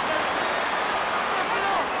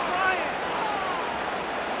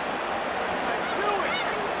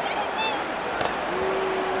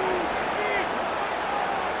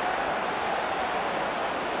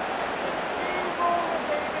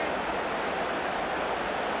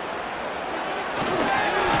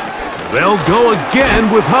 They'll go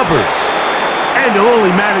again with Hubbard. And he'll only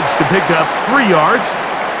manage to pick up 3 yards.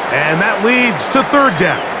 And that leads to 3rd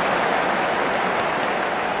down.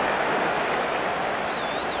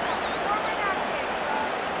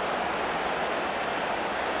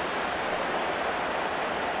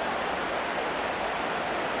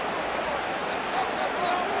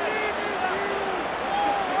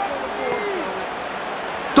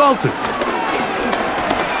 Dalton.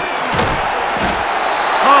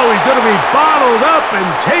 Oh, he's going to be bottled up and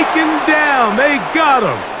taken down. They got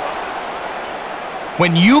him.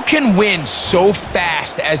 When you can win so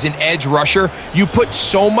fast as an edge rusher, you put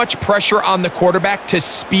so much pressure on the quarterback to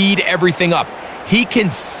speed everything up. He can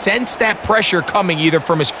sense that pressure coming either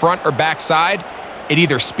from his front or back side. It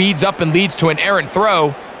either speeds up and leads to an errant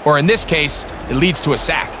throw, or in this case, it leads to a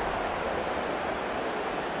sack.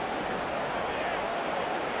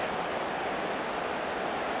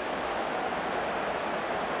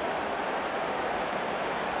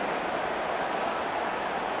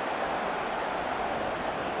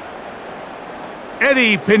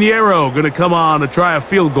 Eddie Pinheiro going to come on to try a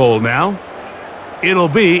field goal now. It'll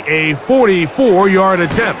be a 44-yard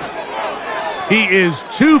attempt. He is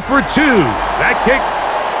 2 for 2. That kick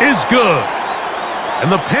is good. And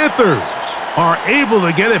the Panthers are able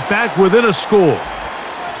to get it back within a score.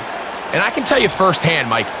 And I can tell you firsthand,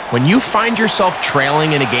 Mike, when you find yourself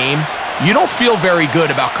trailing in a game, you don't feel very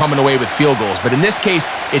good about coming away with field goals. But in this case,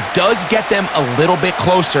 it does get them a little bit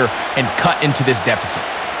closer and cut into this deficit.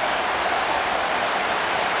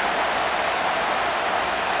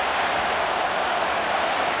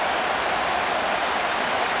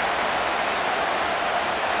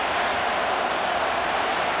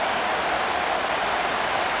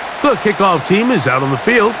 The kickoff team is out on the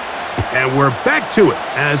field, and we're back to it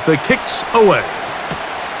as the kick's away.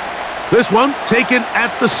 This one taken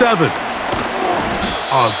at the 7.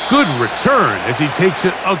 A good return as he takes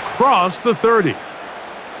it across the 30.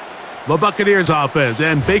 The Buccaneers offense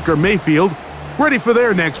and Baker Mayfield ready for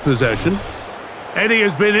their next possession. Eddie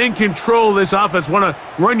has been in control of this offense. Want to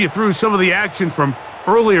run you through some of the action from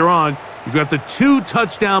earlier on. You've got the 2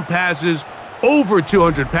 touchdown passes, over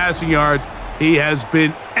 200 passing yards. He has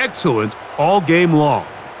been excellent all game long.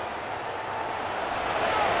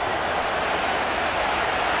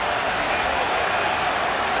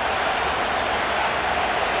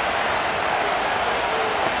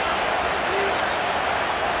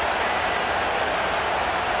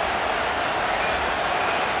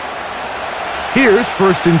 Here's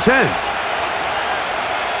 1st and 10.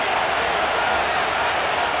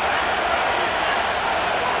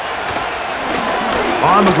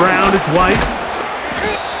 On the ground, it's White.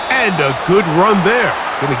 And a good run there.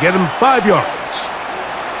 Going to get him 5 yards.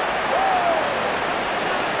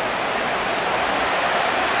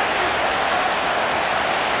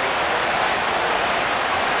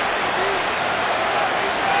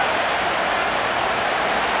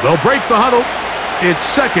 They'll break the huddle. It's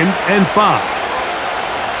 2nd and 5.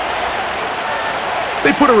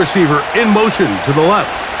 They put a receiver in motion to the left.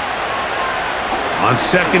 On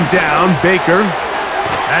 2nd down, Baker.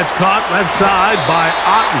 That's caught left side by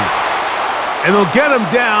Otten. And they'll get him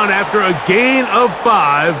down after a gain of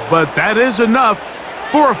 5, but that is enough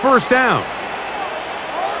for a 1st down.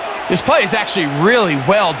 This play is actually really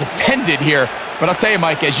well defended here. But I'll tell you,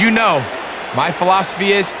 Mike, as you know, my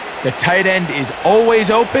philosophy is the tight end is always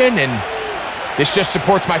open, and this just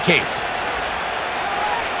supports my case.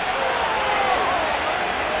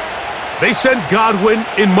 They send Godwin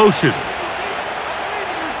in motion.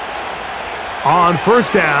 On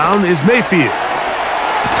 1st down is Mayfield.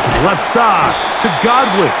 To the left side to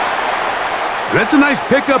Godwin. That's a nice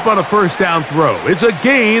pickup on a 1st down throw. It's a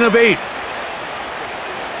gain of 8.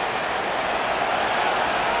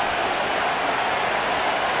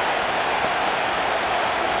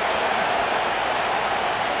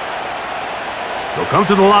 They'll come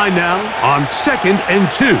to the line now on 2nd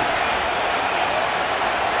and 2.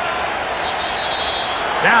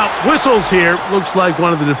 Now, whistles here. Looks like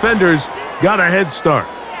one of the defenders got a head start.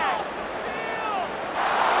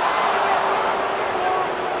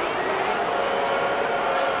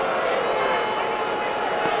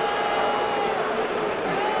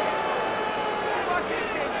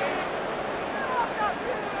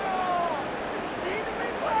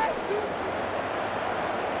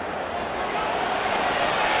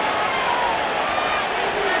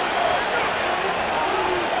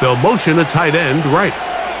 They'll motion a tight end right.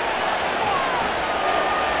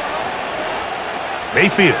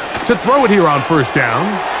 Mayfield to throw it here on 1st down.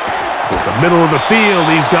 Toward the middle of the field,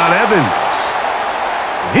 he's got Evans.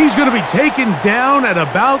 He's going to be taken down at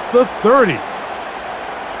about the 30.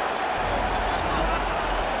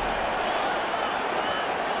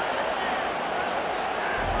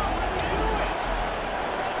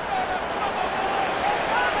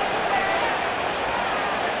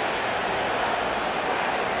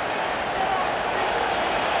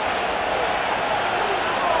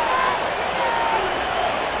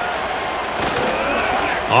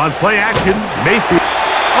 On play action, Mayfield.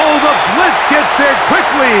 Oh, the blitz gets there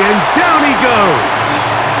quickly, and down he goes.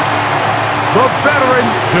 The veteran,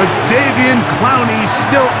 Jadeveon Clowney,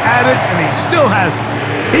 still at it, and he still has it.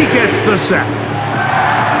 He gets the sack.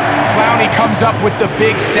 Clowney comes up with the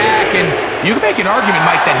big sack, and you can make an argument,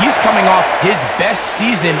 Mike, that he's coming off his best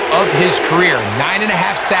season of his career.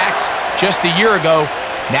 9.5 sacks just a year ago.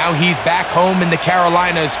 Now he's back home in the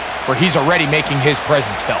Carolinas, where he's already making his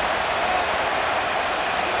presence felt.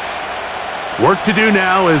 Work to do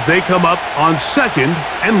now as they come up on 2nd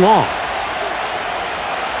and long.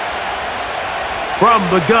 From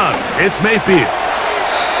the gun, it's Mayfield.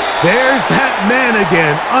 There's that man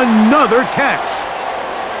again, another catch.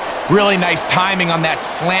 Really nice timing on that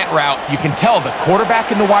slant route. You can tell the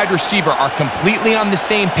quarterback and the wide receiver are completely on the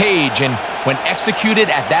same page, and when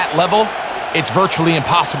executed at that level, it's virtually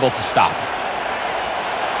impossible to stop.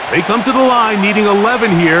 They come to the line needing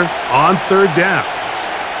 11 here on 3rd down.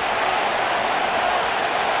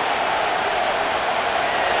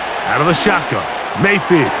 Out of the shotgun,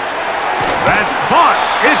 Mayfield. That's caught.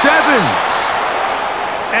 It's Evans.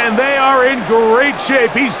 And they are in great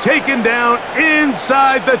shape. He's taken down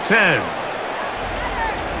inside the 10.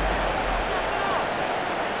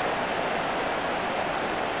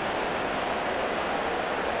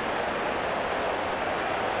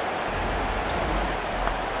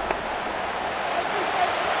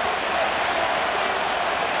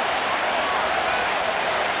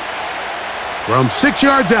 From 6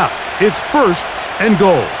 yards out, it's 1st and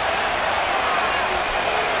goal.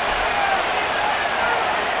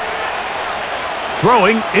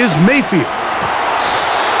 Throwing is Mayfield.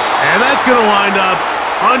 And that's going to wind up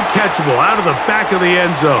uncatchable out of the back of the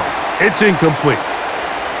end zone. It's incomplete.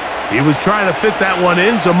 He was trying to fit that one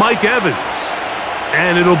in to Mike Evans.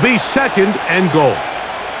 And it'll be 2nd and goal.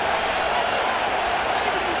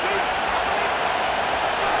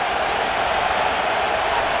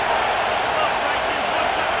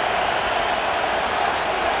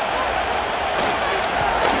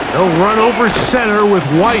 They'll run over center with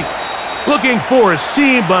White. Looking for a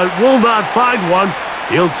seam, but will not find one.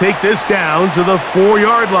 He'll take this down to the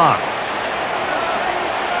 4-yard line.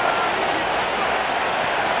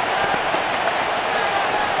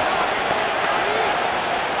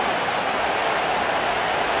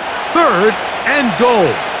 3rd and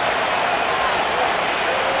goal.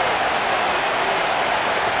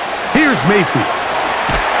 Here's Mayfield.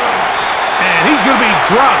 And he's going to be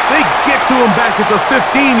dropped. They get to him back at the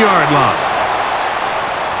 15-yard line.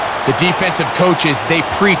 The defensive coaches, they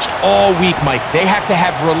preached all week, Mike. They have to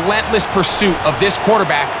have relentless pursuit of this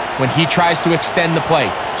quarterback when he tries to extend the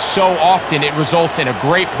play. So often it results in a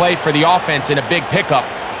great play for the offense and a big pickup.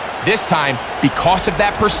 This time, because of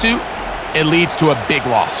that pursuit, it leads to a big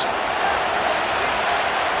loss.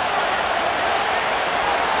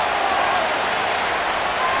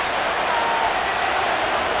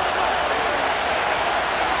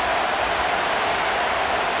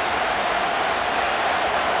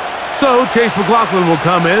 So Chase McLaughlin will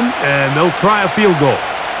come in, and they'll try a field goal.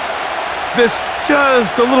 This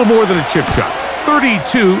just a little more than a chip shot.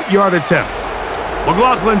 32-yard attempt.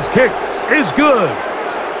 McLaughlin's kick is good.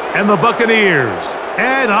 And the Buccaneers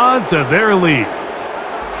add on to their lead.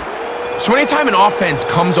 So anytime an offense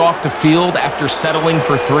comes off the field after settling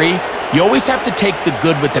for 3, you always have to take the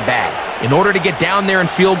good with the bad. In order to get down there in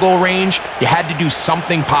field goal range, you had to do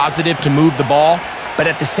something positive to move the ball. But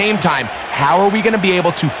at the same time, how are we going to be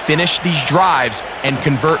able to finish these drives and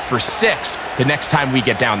convert for 6 the next time we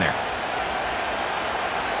get down there?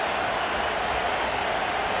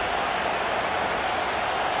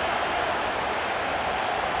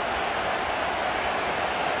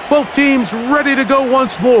 Both teams ready to go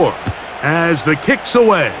once more as the kick's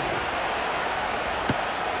away.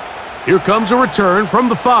 Here comes a return from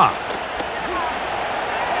the 5.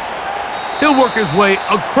 He'll work his way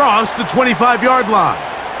across the 25-yard line.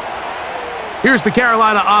 Here's the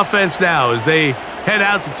Carolina offense now as they head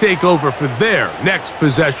out to take over for their next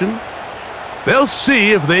possession. They'll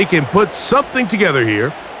see if they can put something together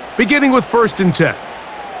here, beginning with 1st and 10.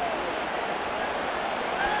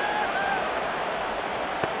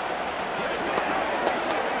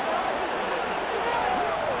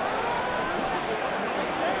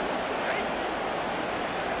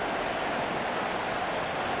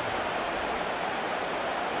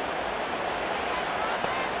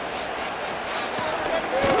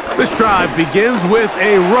 This drive begins with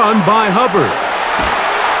a run by Hubbard.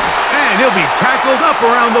 And he'll be tackled up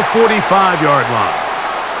around the 45-yard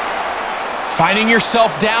line. Finding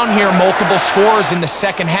yourself down here, multiple scores in the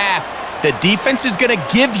second half. The defense is going to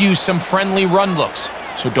give you some friendly run looks.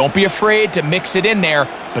 So don't be afraid to mix it in there.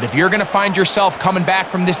 But if you're going to find yourself coming back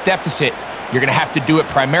from this deficit, you're going to have to do it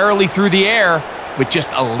primarily through the air with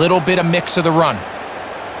just a little bit of mix of the run.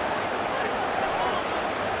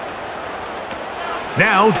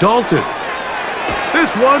 Now Dalton.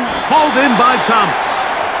 This one hauled in by Thomas.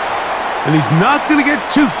 And he's not going to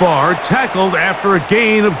get too far, tackled after a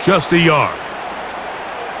gain of just a yard.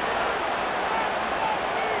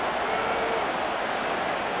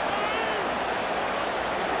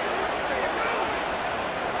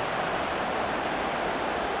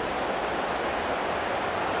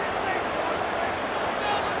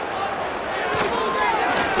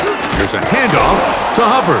 Here's a handoff to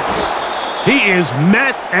Hubbard. He is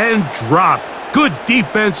met and dropped. Good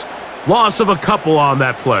defense. Loss of a couple on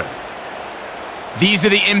that play. These are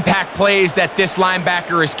the impact plays that this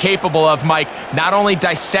linebacker is capable of, Mike. Not only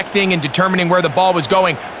dissecting and determining where the ball was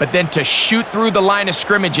going, but then to shoot through the line of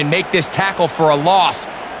scrimmage and make this tackle for a loss.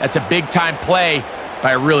 That's a big-time play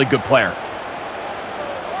by a really good player.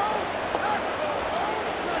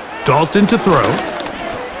 Dalton to throw.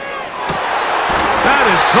 That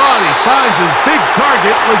is caught. He finds his big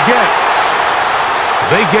target, Leggett.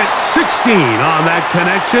 They get 16 on that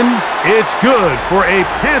connection. It's good for a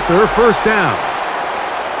Panther 1st down.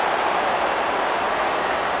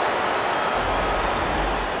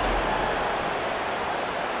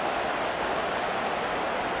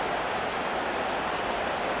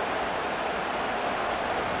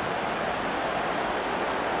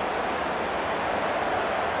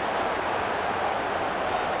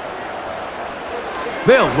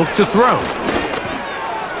 They'll look to throw.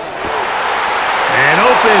 And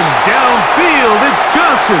open downfield, it's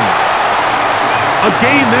Johnson. A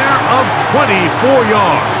gain there of 24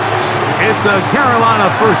 yards. It's a Carolina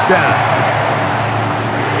 1st down.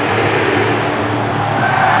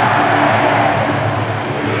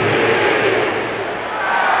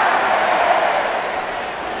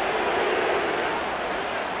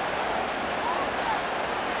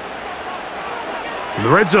 In the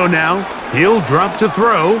red zone now, he'll drop to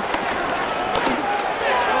throw.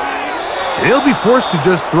 He'll be forced to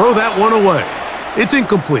just throw that one away. It's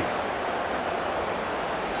incomplete.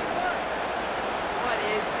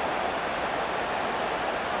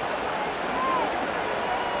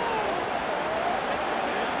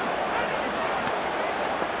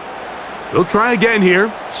 They'll try again here.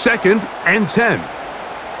 2nd and 10.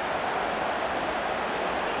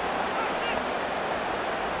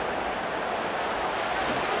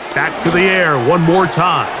 Back to the air one more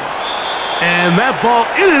time. And that ball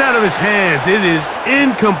in and out of his hands. It is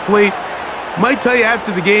incomplete. Might tell you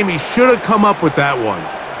after the game he should have come up with that one.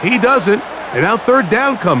 He doesn't, and now 3rd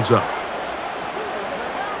down comes up.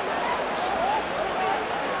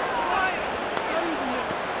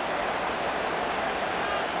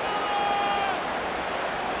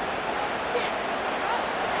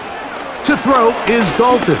 To throw is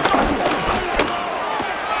Dalton.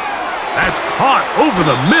 That's caught over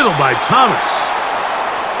the middle by Thomas.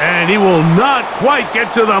 And he will not quite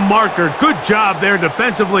get to the marker. Good job there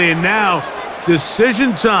defensively, and now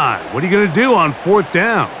decision time. What are you going to do on 4th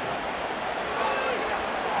down?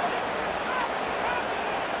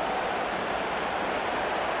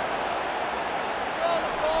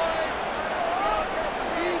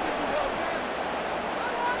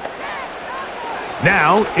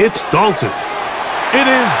 Now it's Dalton. It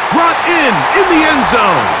is brought in the end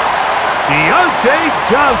zone. Deontay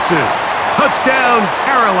Johnson. Touchdown,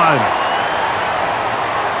 Carolina.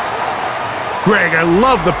 Greg, I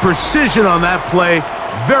love the precision on that play.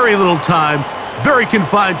 Very little time, very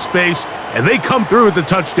confined space, and they come through with the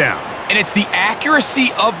touchdown. And it's the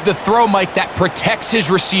accuracy of the throw, Mike, that protects his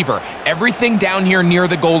receiver. Everything down here near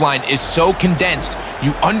the goal line is so condensed.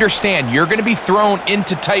 You understand you're going to be thrown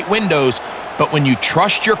into tight windows, but when you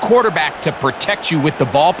trust your quarterback to protect you with the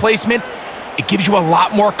ball placement, it gives you a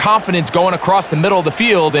lot more confidence going across the middle of the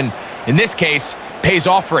field, and in this case, pays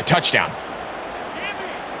off for a touchdown.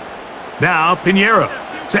 Now Pinheiro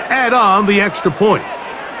to add on the extra point.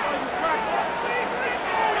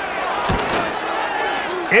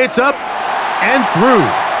 It's up and through.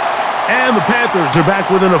 And the Panthers are back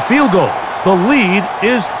within a field goal. The lead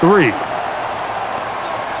is 3.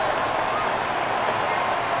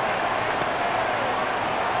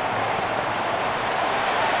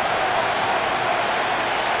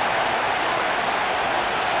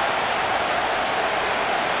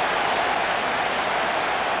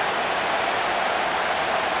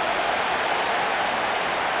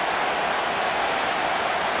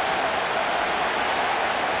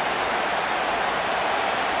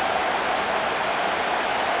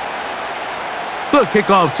 The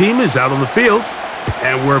kickoff team is out on the field,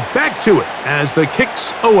 and we're back to it as the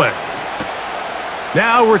kick's away.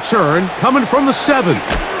 Now return coming from the 7,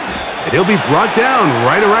 and he'll be brought down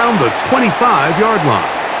right around the 25-yard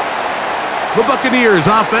line. The Buccaneers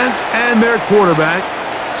offense and their quarterback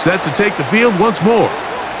set to take the field once more.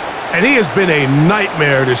 And he has been a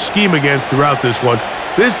nightmare to scheme against throughout this one.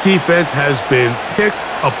 This defense has been picked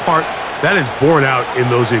apart. That is borne out in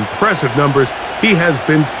those impressive numbers. He has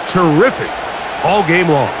been terrific all game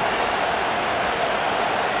long.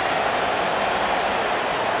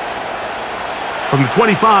 From the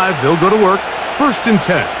 25, they'll go to work. 1st and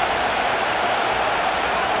 10.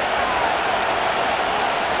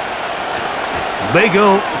 They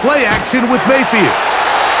go play action with Mayfield.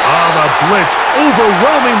 The blitz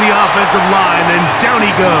overwhelming the offensive line, and down he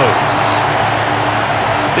goes.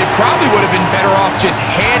 They probably would have been better off just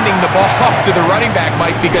handing the ball off to the running back,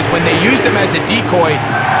 Mike, because when they used him as a decoy,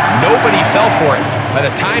 nobody fell for it. By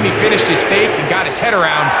the time he finished his fake and got his head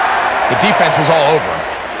around, the defense was all over him.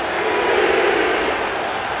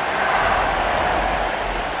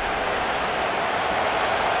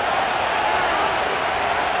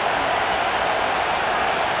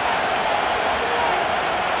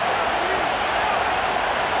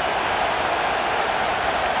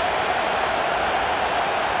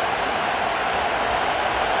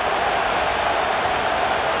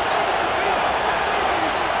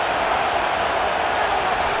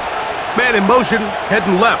 Man in motion,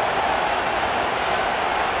 heading left.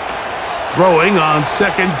 Throwing on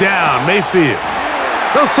 2nd down, Mayfield.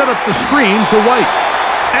 They'll set up the screen to White.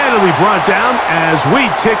 And it'll be brought down as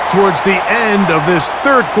we tick towards the end of this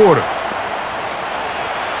 3rd quarter.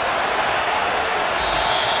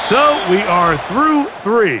 So we are through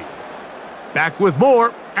 3. Back with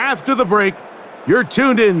more after the break. You're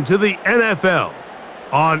tuned in to the NFL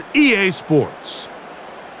on EA Sports.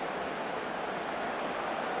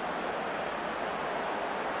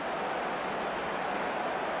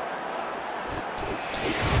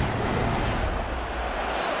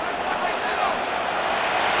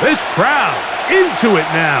 This crowd into it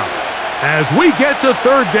now as we get to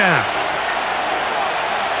 3rd down.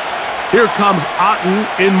 Here comes Otten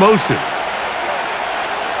in motion.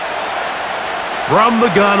 From the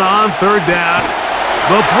gun on 3rd down.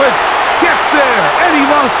 The blitz gets there, and he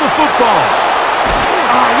lost the football.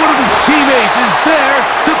 One of his teammates is there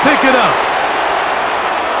to pick it up.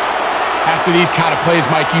 After these kind of plays,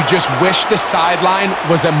 Mike, you just wish the sideline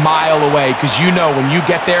was a mile away because you know when you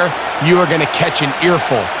get there, you are going to catch an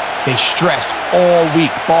earful. They stress all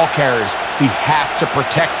week, ball carriers. We have to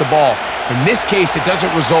protect the ball. In this case, it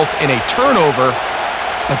doesn't result in a turnover,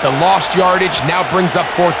 but the lost yardage now brings up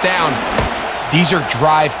 4th down. These are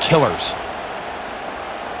drive killers.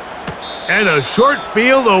 And a short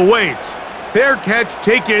field awaits. Fair catch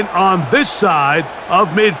taken on this side of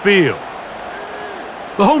midfield.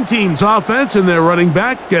 The home team's offense and their running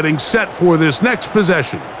back getting set for this next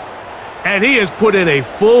possession. And he has put in a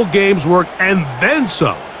full game's work and then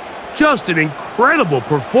some. Just an incredible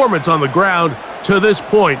performance on the ground to this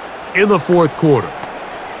point in the 4th quarter.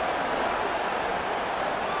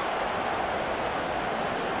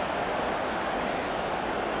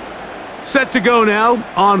 Set to go now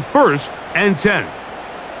on 1st and 10.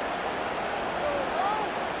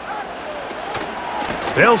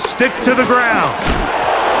 They'll stick to the ground.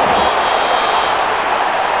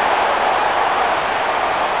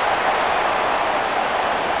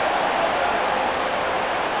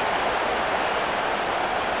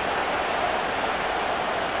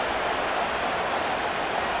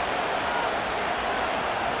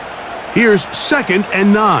 Here's 2nd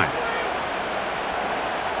and 9.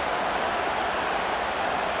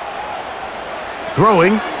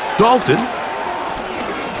 Throwing, Dalton.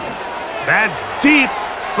 That's deep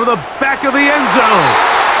for the back of the end zone.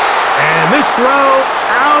 And this throw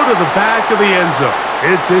out of the back of the end zone.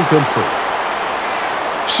 It's incomplete.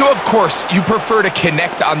 So, of course, you prefer to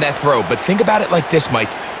connect on that throw, but think about it like this, Mike.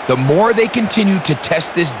 The more they continue to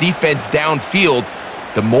test this defense downfield,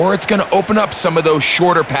 the more it's going to open up some of those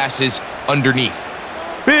shorter passes underneath.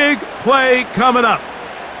 Big play coming up.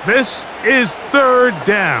 This is 3rd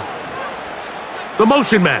down. The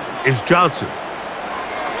motion man is Johnson.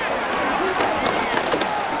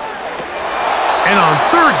 And on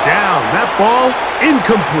 3rd down, that ball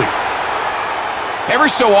incomplete. Every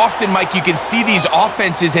so often, Mike, you can see these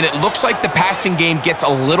offenses, and it looks like the passing game gets a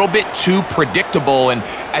little bit too predictable. And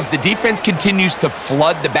as the defense continues to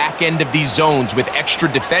flood the back end of these zones with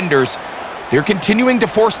extra defenders, they're continuing to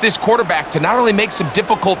force this quarterback to not only make some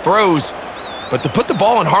difficult throws, but to put the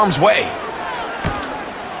ball in harm's way.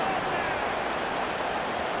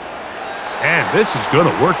 And this is going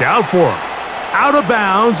to work out for him. Out of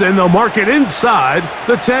bounds, and they'll mark it inside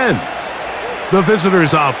the 10. The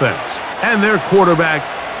visitors' offense and their quarterback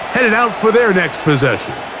headed out for their next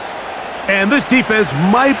possession. And this defense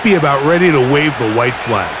might be about ready to wave the white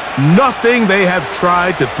flag. Nothing they have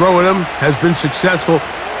tried to throw at him has been successful.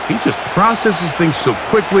 He just processes things so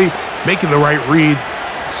quickly, making the right read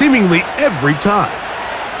seemingly every time.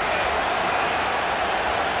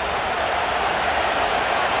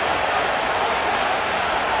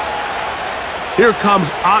 Here comes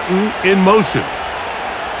Otten in motion.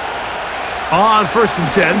 On 1st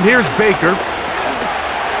and 10, here's Baker.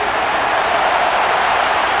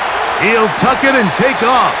 He'll tuck it and take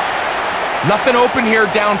off. Nothing open here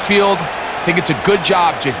downfield. I think it's a good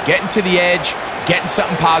job just getting to the edge, getting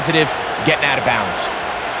something positive, getting out of bounds.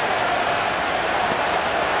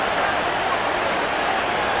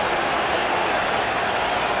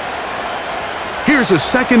 Here's a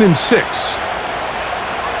 2nd and 6.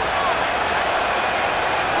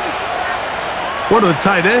 One of the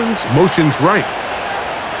tight ends motions right.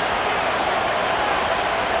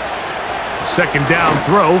 A 2nd down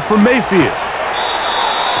throw from Mayfield.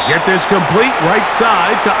 Get this complete right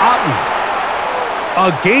side to Otten.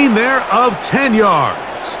 A gain there of 10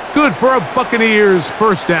 yards. Good for a Buccaneers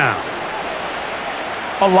 1st down.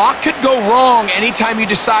 A lot could go wrong anytime you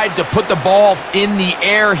decide to put the ball in the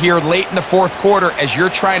air here late in the 4th quarter as you're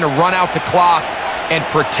trying to run out the clock and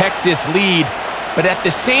protect this lead. But at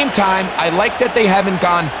the same time, I like that they haven't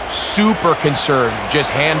gone super conservative.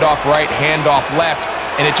 Just handoff right, handoff left,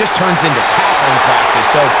 and it just turns into tackling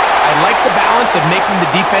practice. So I like the balance of making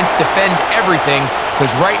the defense defend everything,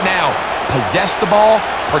 because right now, possess the ball,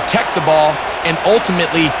 protect the ball, and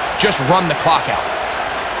ultimately just run the clock out.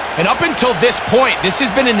 And up until this point, this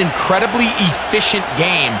has been an incredibly efficient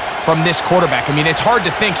game from this quarterback. I mean, it's hard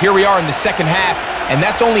to think here we are in the 2nd half, and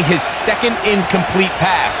that's only his 2nd incomplete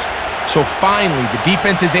pass. So finally, the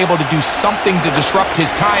defense is able to do something to disrupt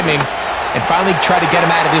his timing and finally try to get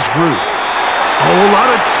him out of this groove. A whole lot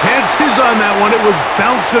of chances on that one. It was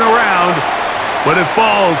bouncing around, but it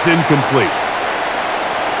falls incomplete.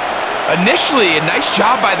 Initially, a nice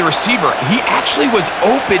job by the receiver. He actually was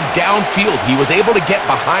open downfield. He was able to get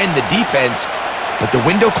behind the defense, but the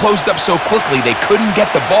window closed up so quickly they couldn't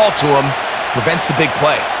get the ball to him. Prevents the big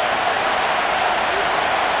play.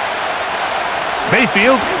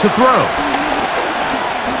 Mayfield to throw.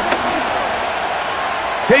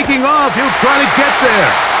 taking off. He'll try to get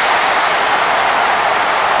there.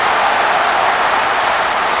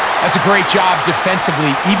 That's a great job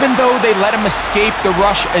defensively. Even though they let him escape the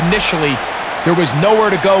rush initially, there was nowhere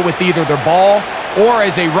to go with either their ball or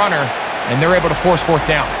as a runner, and they're able to force fourth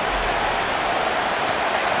down.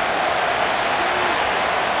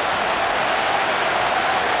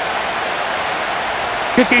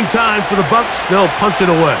 Kicking time for the Bucs. They'll punch it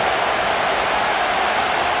away.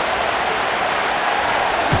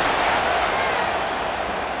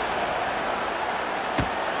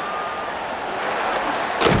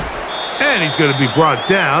 And he's going to be brought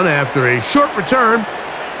down after a short return.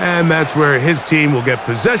 And that's where his team will get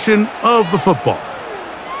possession of the football.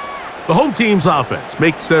 The home team's offense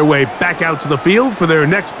makes their way back out to the field for their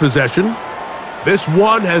next possession. This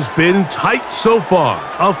one has been tight so far.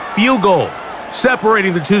 A field goal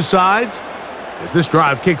separating the two sides as this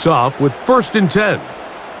drive kicks off with 1st and 10.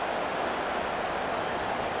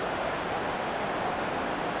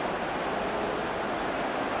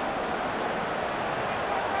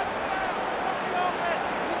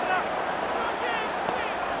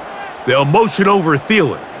 They'll motion over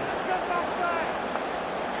Thielen.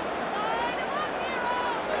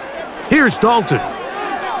 Here's Dalton.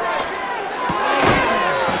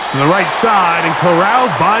 It's to the right side and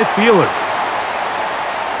corralled by Thielen.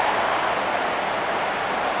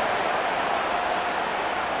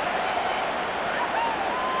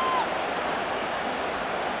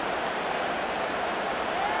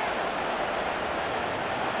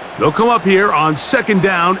 They'll come up here on 2nd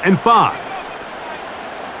down and 5.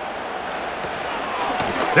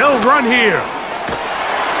 They'll run here.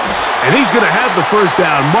 And he's going to have the 1st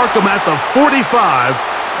down, mark him at the 45,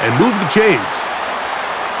 and move the chains.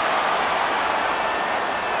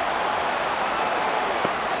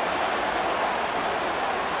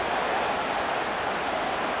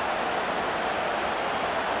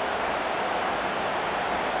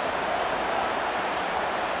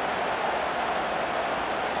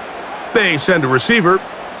 They send a receiver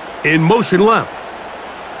in motion left.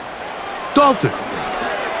 Dalton.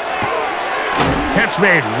 Catch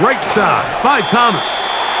made right side by Thomas.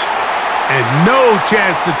 And no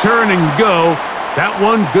chance to turn and go. That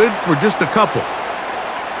one good for just a couple.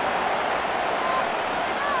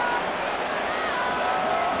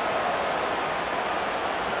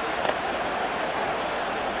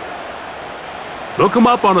 They'll come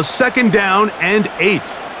up on a 2nd down and 8.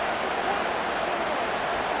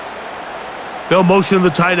 They'll motion the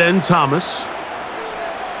tight end, Thomas.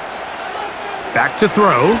 Back to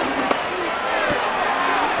throw.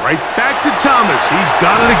 Right back to Thomas. He's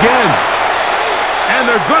got it again. And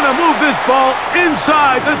they're going to move this ball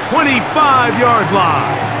inside the 25-yard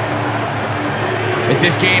line. As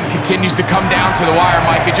this game continues to come down to the wire,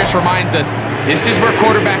 Mike, it just reminds us, this is where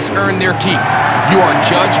quarterbacks earn their keep. You are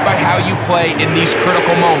judged by how you play in these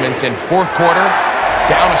critical moments. And 4th quarter,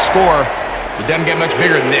 down a score, it doesn't get much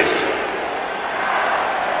bigger than this.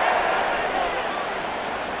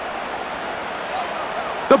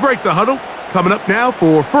 They'll break the huddle. Coming up now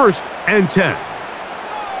for 1st and 10.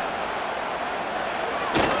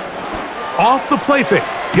 Off the play fake.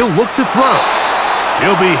 He'll look to throw.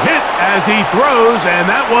 He'll be hit as he throws, and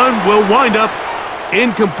that one will wind up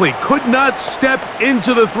incomplete. Could not step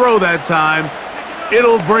into the throw that time.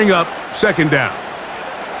 It'll bring up 2nd down.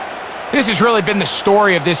 This has really been the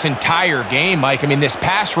story of this entire game, Mike. I mean, this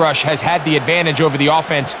pass rush has had the advantage over the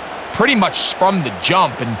offense pretty much from the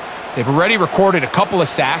jump, and they've already recorded a couple of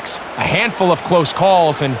sacks, a handful of close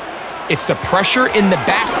calls, and it's the pressure in the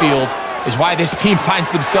backfield is why this team finds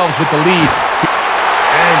themselves with the lead.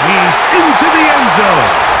 And he's into the end zone.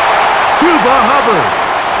 Chuba Hubbard.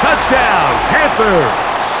 Touchdown, Panthers.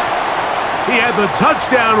 He had the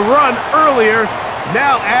touchdown run earlier.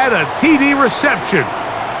 Now add a TD reception.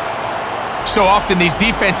 So often these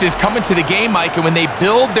defenses come into the game, Mike, and when they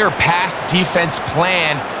build their pass defense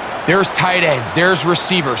plan, there's tight ends, there's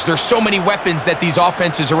receivers, there's so many weapons that these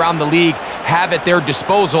offenses around the league have at their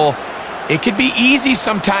disposal. It could be easy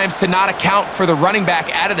sometimes to not account for the running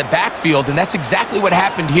back out of the backfield, and that's exactly what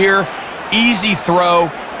happened here. Easy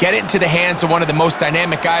throw, get it into the hands of one of the most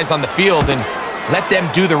dynamic guys on the field, and let them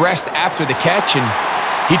do the rest after the catch, and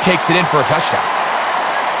he takes it in for a touchdown.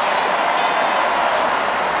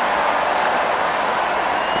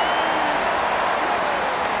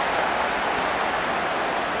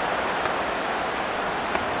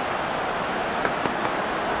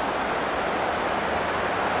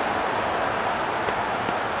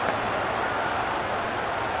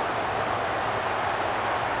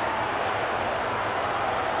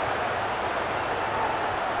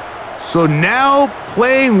 So now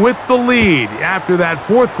playing with the lead after that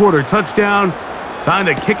 4th quarter touchdown, Time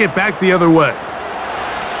to kick it back the other way.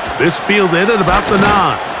 This fielded at about the 9.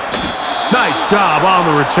 Nice job on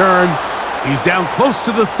the return. He's down close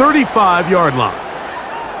to the 35-yard line.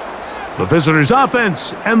 The visitors'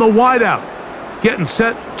 offense and the wideout getting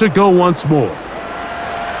set to go once more.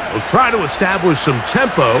 They'll try to establish some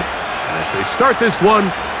tempo as they start this one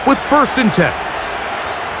with 1st and 10.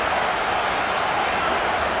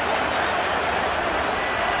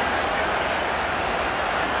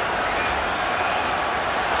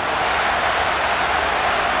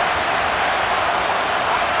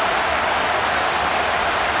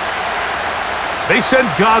 They send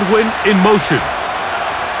Godwin in motion.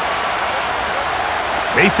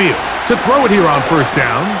 Mayfield to throw it here on 1st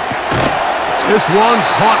down. This one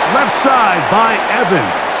caught left side by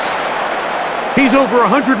Evans. He's over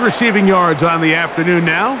 100 receiving yards on the afternoon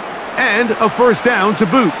now, and a 1st down to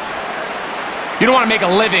boot. You don't want to make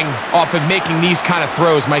a living off of making these kind of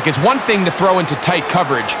throws, Mike. It's one thing to throw into tight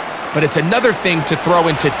coverage, but it's another thing to throw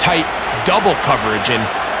into tight double coverage. And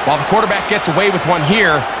while the quarterback gets away with one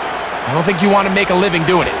here, I don't think you want to make a living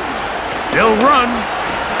doing it. They'll run.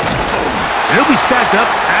 And he'll be stacked up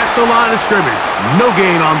at the line of scrimmage. No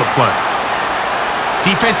gain on the play.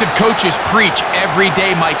 Defensive coaches preach every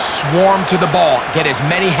day, Mike, swarm to the ball. Get as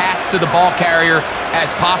many hats to the ball carrier as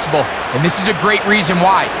possible. And this is a great reason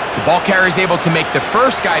why. The ball carrier is able to make the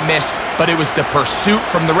first guy miss, but it was the pursuit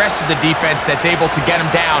from the rest of the defense that's able to get him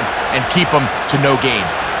down and keep him to no gain.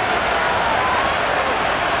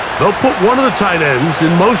 They'll put one of the tight ends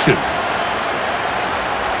in motion.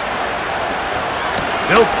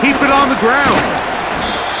 They'll keep it on the ground.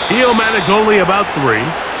 He'll manage only about 3,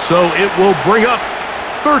 so it will bring up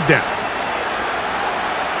 3rd down.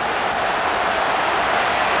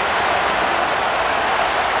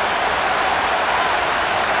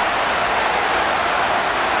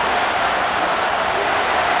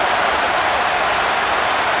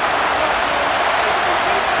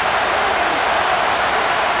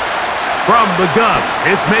 From the gun,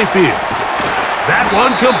 it's Mayfield. That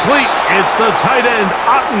one complete. It's the tight end,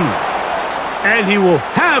 Otten. And he will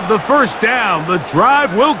have the 1st down. The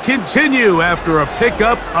drive will continue after a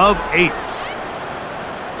pickup of 8.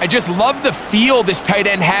 I just love the feel this tight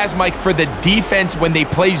end has, Mike, for the defense when they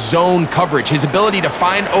play zone coverage. His ability to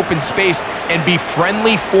find open space and be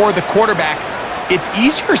friendly for the quarterback. It's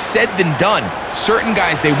easier said than done. Certain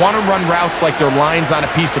guys, they want to run routes like they're lines on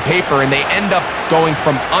a piece of paper, and they end up going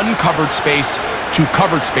from uncovered space to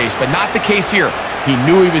covered space, but not the case here. He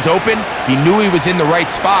knew he was open. He knew he was in the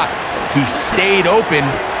right spot. He stayed open.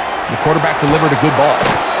 The quarterback delivered a good ball.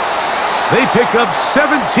 They pick up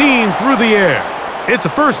 17 through the air. It's a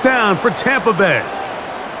 1st down for Tampa Bay.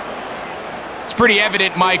 It's pretty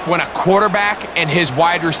evident, Mike, when a quarterback and his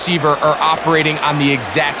wide receiver are operating on the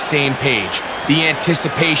exact same page. The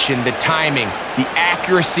anticipation, the timing, the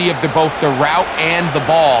accuracy of both the route and the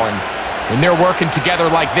ball. And when they're working together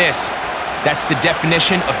like this, that's the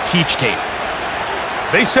definition of teach tape.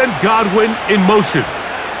 They send Godwin in motion.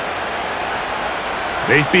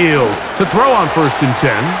 Mayfield to throw on 1st and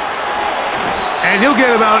 10. And he'll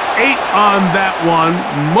get about 8 on that one,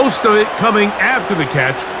 most of it coming after the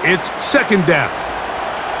catch. It's 2nd down.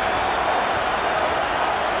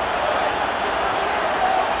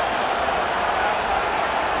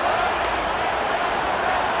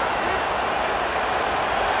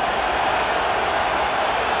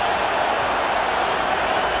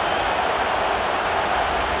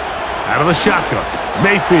 Out of the shotgun,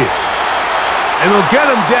 Mayfield. And they'll get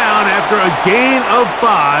him down after a gain of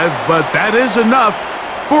 5, but that is enough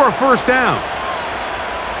for a 1st down.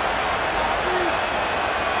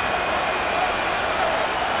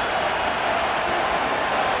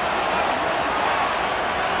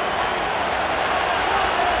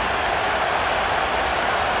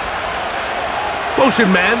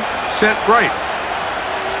 Motion man, set right.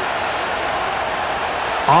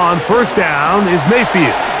 On 1st down is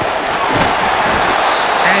Mayfield.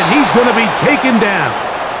 And he's going to be taken down.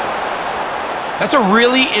 That's a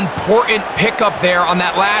really important pickup there on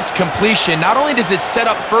that last completion. Not only does it set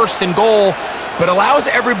up 1st and goal, but allows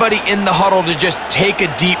everybody in the huddle to just take a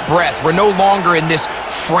deep breath. We're no longer in this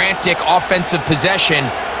frantic offensive possession.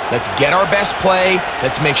 Let's get our best play.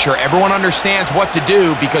 Let's make sure everyone understands what to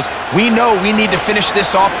do, because we know we need to finish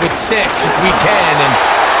this off with 6 if we can. And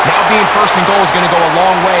now being 1st and goal is going to go a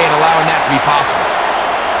long way in allowing that to be possible.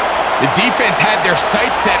 The defense had their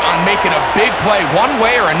sights set on making a big play one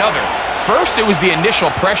way or another. First, it was the initial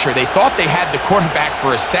pressure. They thought they had the quarterback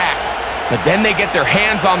for a sack, but then they get their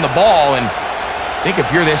hands on the ball, and I think if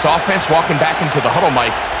you're this offense walking back into the huddle,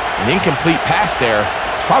 Mike, an incomplete pass there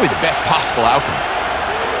is probably the best possible outcome.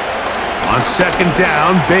 On 2nd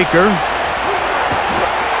down, Baker.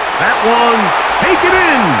 That one taken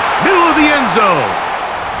in, middle of the end zone.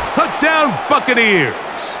 Touchdown, Buccaneers.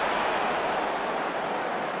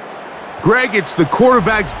 Greg, it's the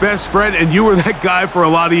quarterback's best friend, and you were that guy for a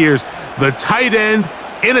lot of years. The tight end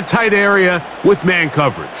in a tight area with man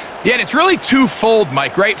coverage. Yeah, and it's really twofold,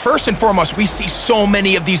 Mike, right? First and foremost, we see so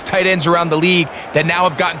many of these tight ends around the league that now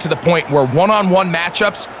have gotten to the point where one-on-one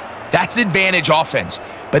matchups, that's advantage offense.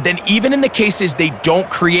 But then even in the cases they don't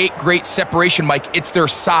create great separation, Mike, it's their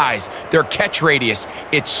size, their catch radius.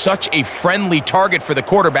 It's such a friendly target for the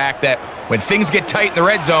quarterback that when things get tight in the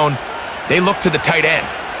red zone, they look to the tight end.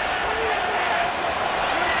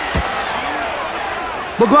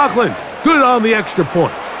 McLaughlin, good on the extra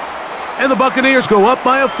point. And the Buccaneers go up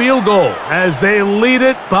by a field goal as they lead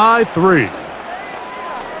it by 3.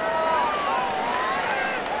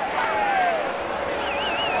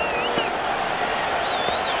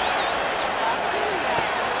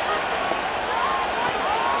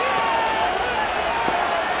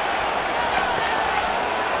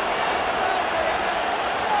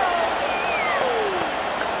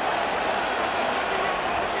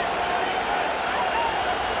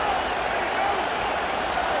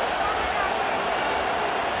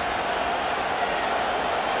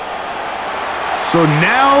 So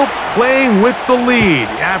now playing with the lead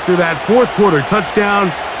after that fourth quarter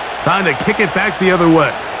touchdown, time to kick it back the other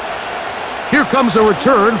way. Here comes a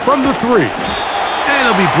return from the 3. And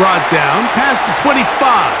it'll be brought down past the 25.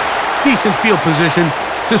 Decent field position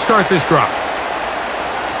to start this drive.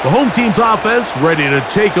 The home team's offense ready to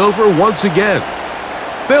take over once again.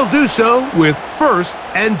 They'll do so with 1st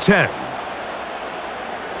and 10.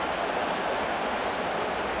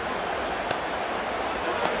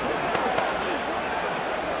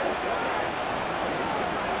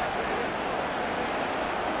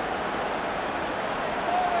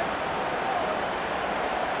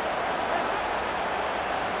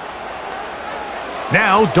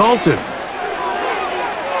 Now Dalton.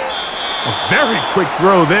 A very quick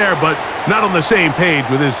throw there, but not on the same page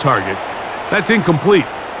with his target. That's incomplete.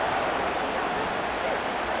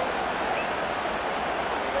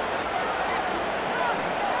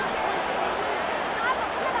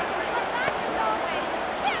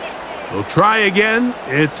 We'll try again.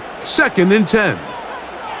 It's 2nd and 10.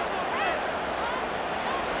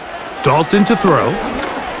 Dalton to throw.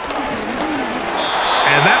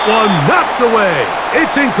 And that one knocked away.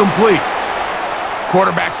 It's incomplete.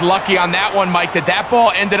 Quarterback's lucky on that one, Mike, that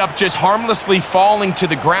ball ended up just harmlessly falling to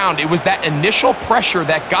the ground. It was that initial pressure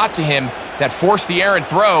that got to him that forced the errant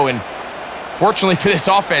throw, and fortunately for this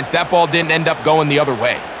offense, that ball didn't end up going the other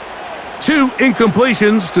way. 2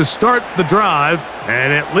 incompletions to start the drive,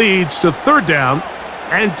 and it leads to 3rd down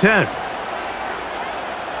and 10.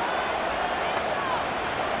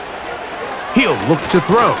 He'll look to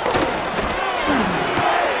throw.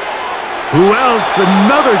 Who else?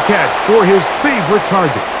 Another catch for his favorite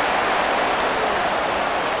target.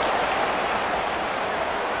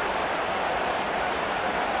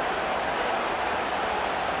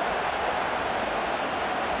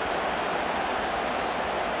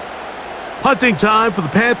 Punting time for the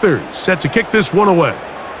Panthers, set to kick this one away.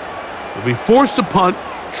 They'll be forced to punt,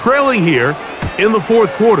 trailing here in the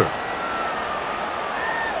 4th quarter.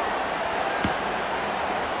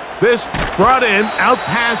 This brought in out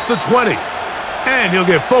past the 20. And he'll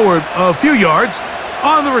get forward a few yards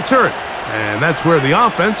on the return. And that's where the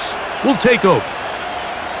offense will take over.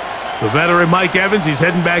 The veteran Mike Evans, he's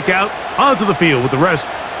heading back out onto the field with the rest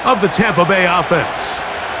of the Tampa Bay offense.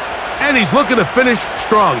 And he's looking to finish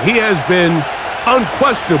strong. He has been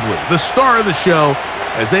unquestionably the star of the show,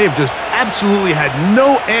 as they have just absolutely had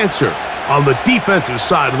no answer on the defensive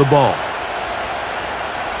side of the ball.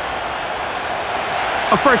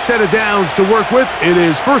 A fresh set of downs to work with. It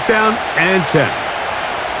is 1st down and 10.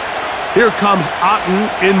 Here comes Otten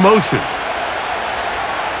in motion.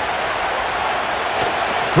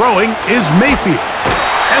 Throwing is Mayfield.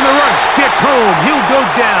 And the rush gets home. He'll go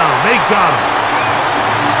down. They got him.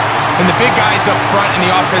 And the big guys up front in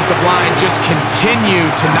the offensive line just continue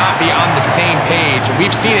to not be on the same page. And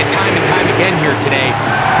we've seen it time and time again here today.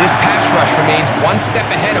 This pass rush remains one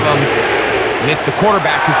step ahead of them, and it's the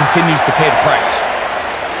quarterback who continues to pay the price.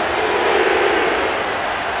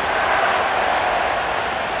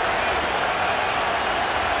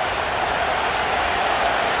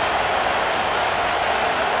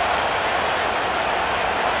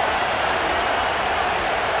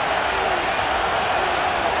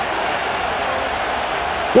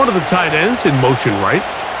 One of the tight ends in motion right.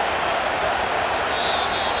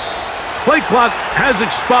 Play clock has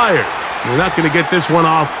expired. We're not going to get this one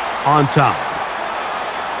off on time.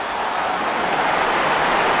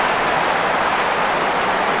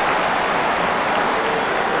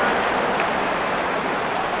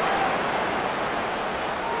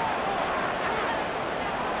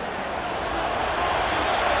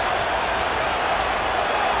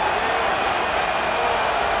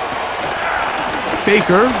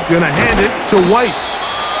 Baker gonna hand it to White.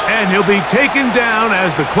 And he'll be taken down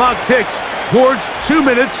as the clock ticks towards 2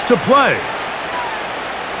 minutes to play.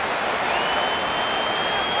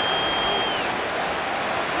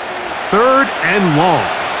 Third and long.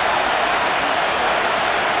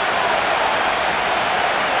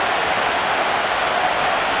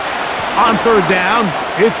 On third down,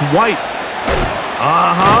 it's White.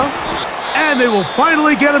 And they will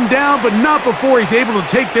finally get him down, but not before he's able to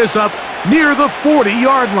take this up near the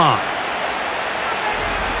 40-yard line.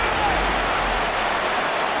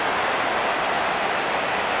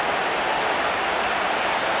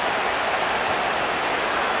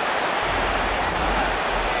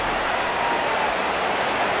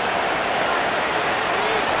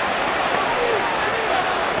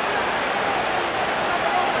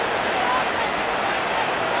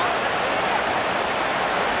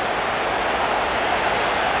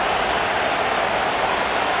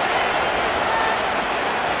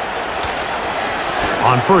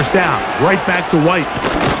 On first down, right back to White.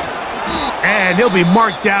 And he'll be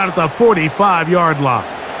marked down at the 45-yard line.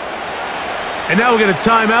 And now we'll get a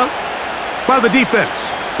timeout by the defense.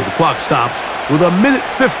 So the clock stops with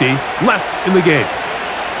 1:50 left in the game.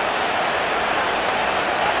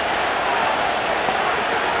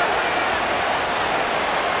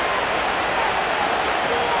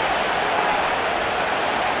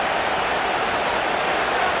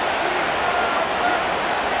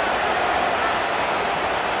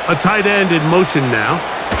 A tight end in motion now.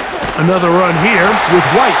 Another run here with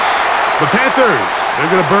White. The Panthers,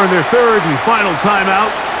 they're going to burn their third and final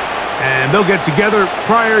timeout, and they'll get together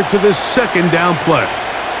prior to this second down play.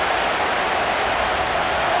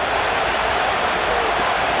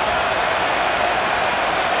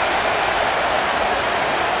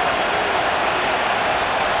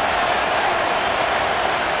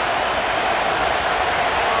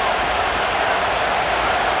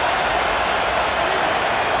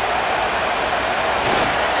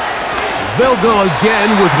 They'll go again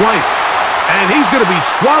with White. And he's going to be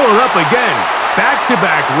swallowed up again.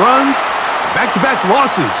 Back-to-back runs, back-to-back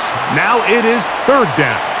losses. Now it is third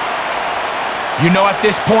down. You know, at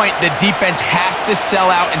this point, the defense has to sell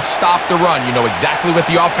out and stop the run. You know exactly what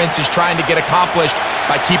the offense is trying to get accomplished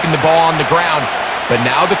by keeping the ball on the ground. But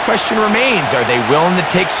now the question remains, are they willing to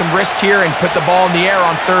take some risk here and put the ball in the air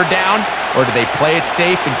on third down? Or do they play it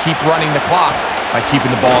safe and keep running the clock by keeping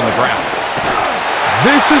the ball on the ground?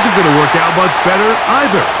 This isn't going to work out much better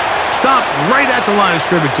either. Stop right at the line of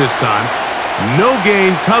scrimmage this time. No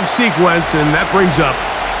gain, tough sequence, and that brings up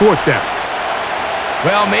fourth down.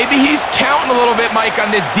 Well, maybe he's counting a little bit, Mike, on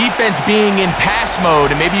this defense being in pass mode,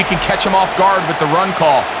 and maybe you can catch him off guard with the run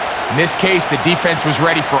call. In this case, the defense was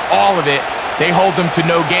ready for all of it. They hold them to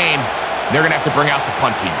no gain. They're going to have to bring out the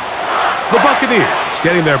punt team. The Buccaneers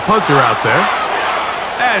getting their punter out there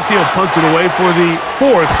as he'll punt it away for the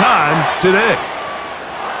fourth time today.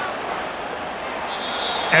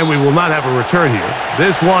 And we will not have a return here.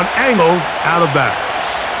 This one angled out of bounds.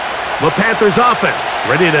 The Panthers offense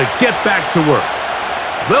ready to get back to work.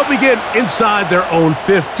 They'll begin inside their own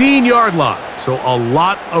 15-yard line. So a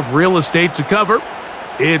lot of real estate to cover.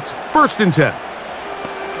 It's 1st and 10.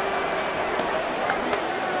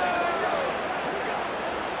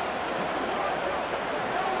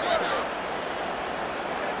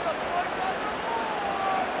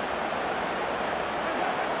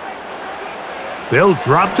 They'll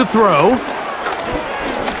drop to throw.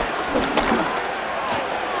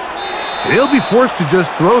 He'll be forced to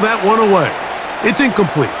just throw that one away. It's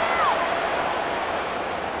incomplete.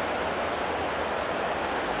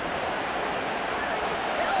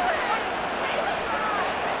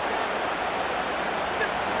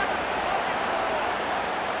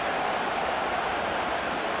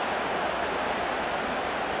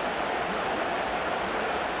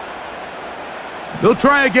 They'll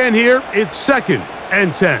try again here. It's 2nd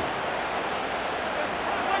and 10.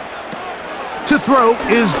 To throw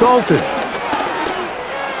is Dalton.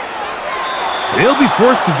 He'll be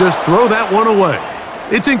forced to just throw that one away.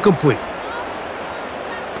 It's incomplete.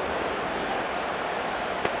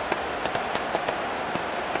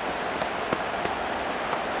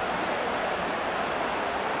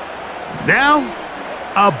 Now,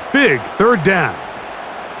 a big third down.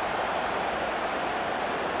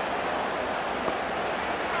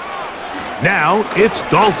 Now it's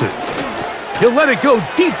Dalton. He'll let it go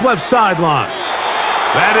deep left sideline.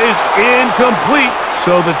 That is incomplete,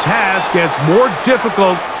 so the task gets more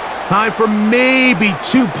difficult. Time for maybe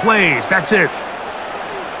 2 plays. That's it.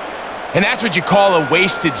 And that's what you call a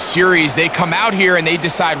wasted series. They come out here and they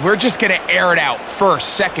decide we're just going to air it out.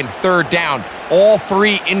 1st, 2nd, 3rd down. All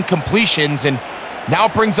 3 incompletions, and now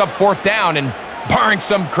it brings up 4th down. And barring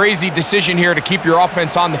some crazy decision here to keep your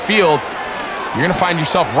offense on the field, you're going to find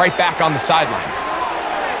yourself right back on the sideline.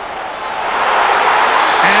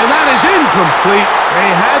 And that is incomplete. They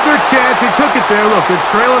had their chance. They took it there. Look, they're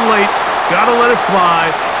trailing late. Got to let it fly.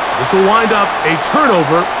 This will wind up a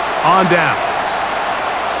turnover on downs.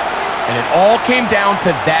 And it all came down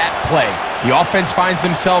to that play. The offense finds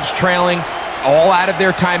themselves trailing, all out of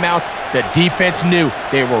their timeouts. The defense knew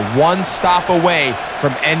they were one stop away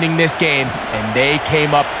from ending this game, and they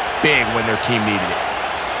came up big when their team needed it.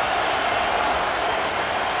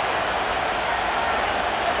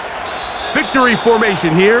 Victory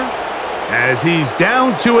formation here as he's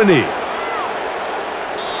down to a knee.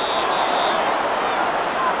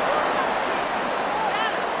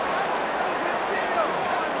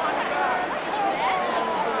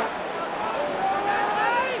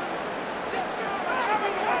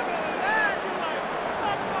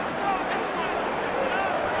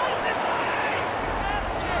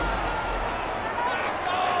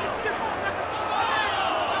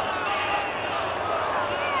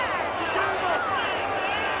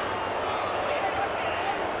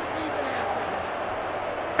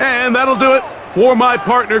 And that'll do it for my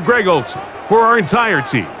partner, Greg Olson. For our entire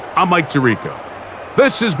team, I'm Mike Tirico.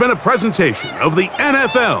 This has been a presentation of the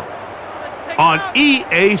NFL on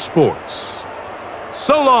EA Sports.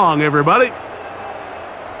 So long, everybody.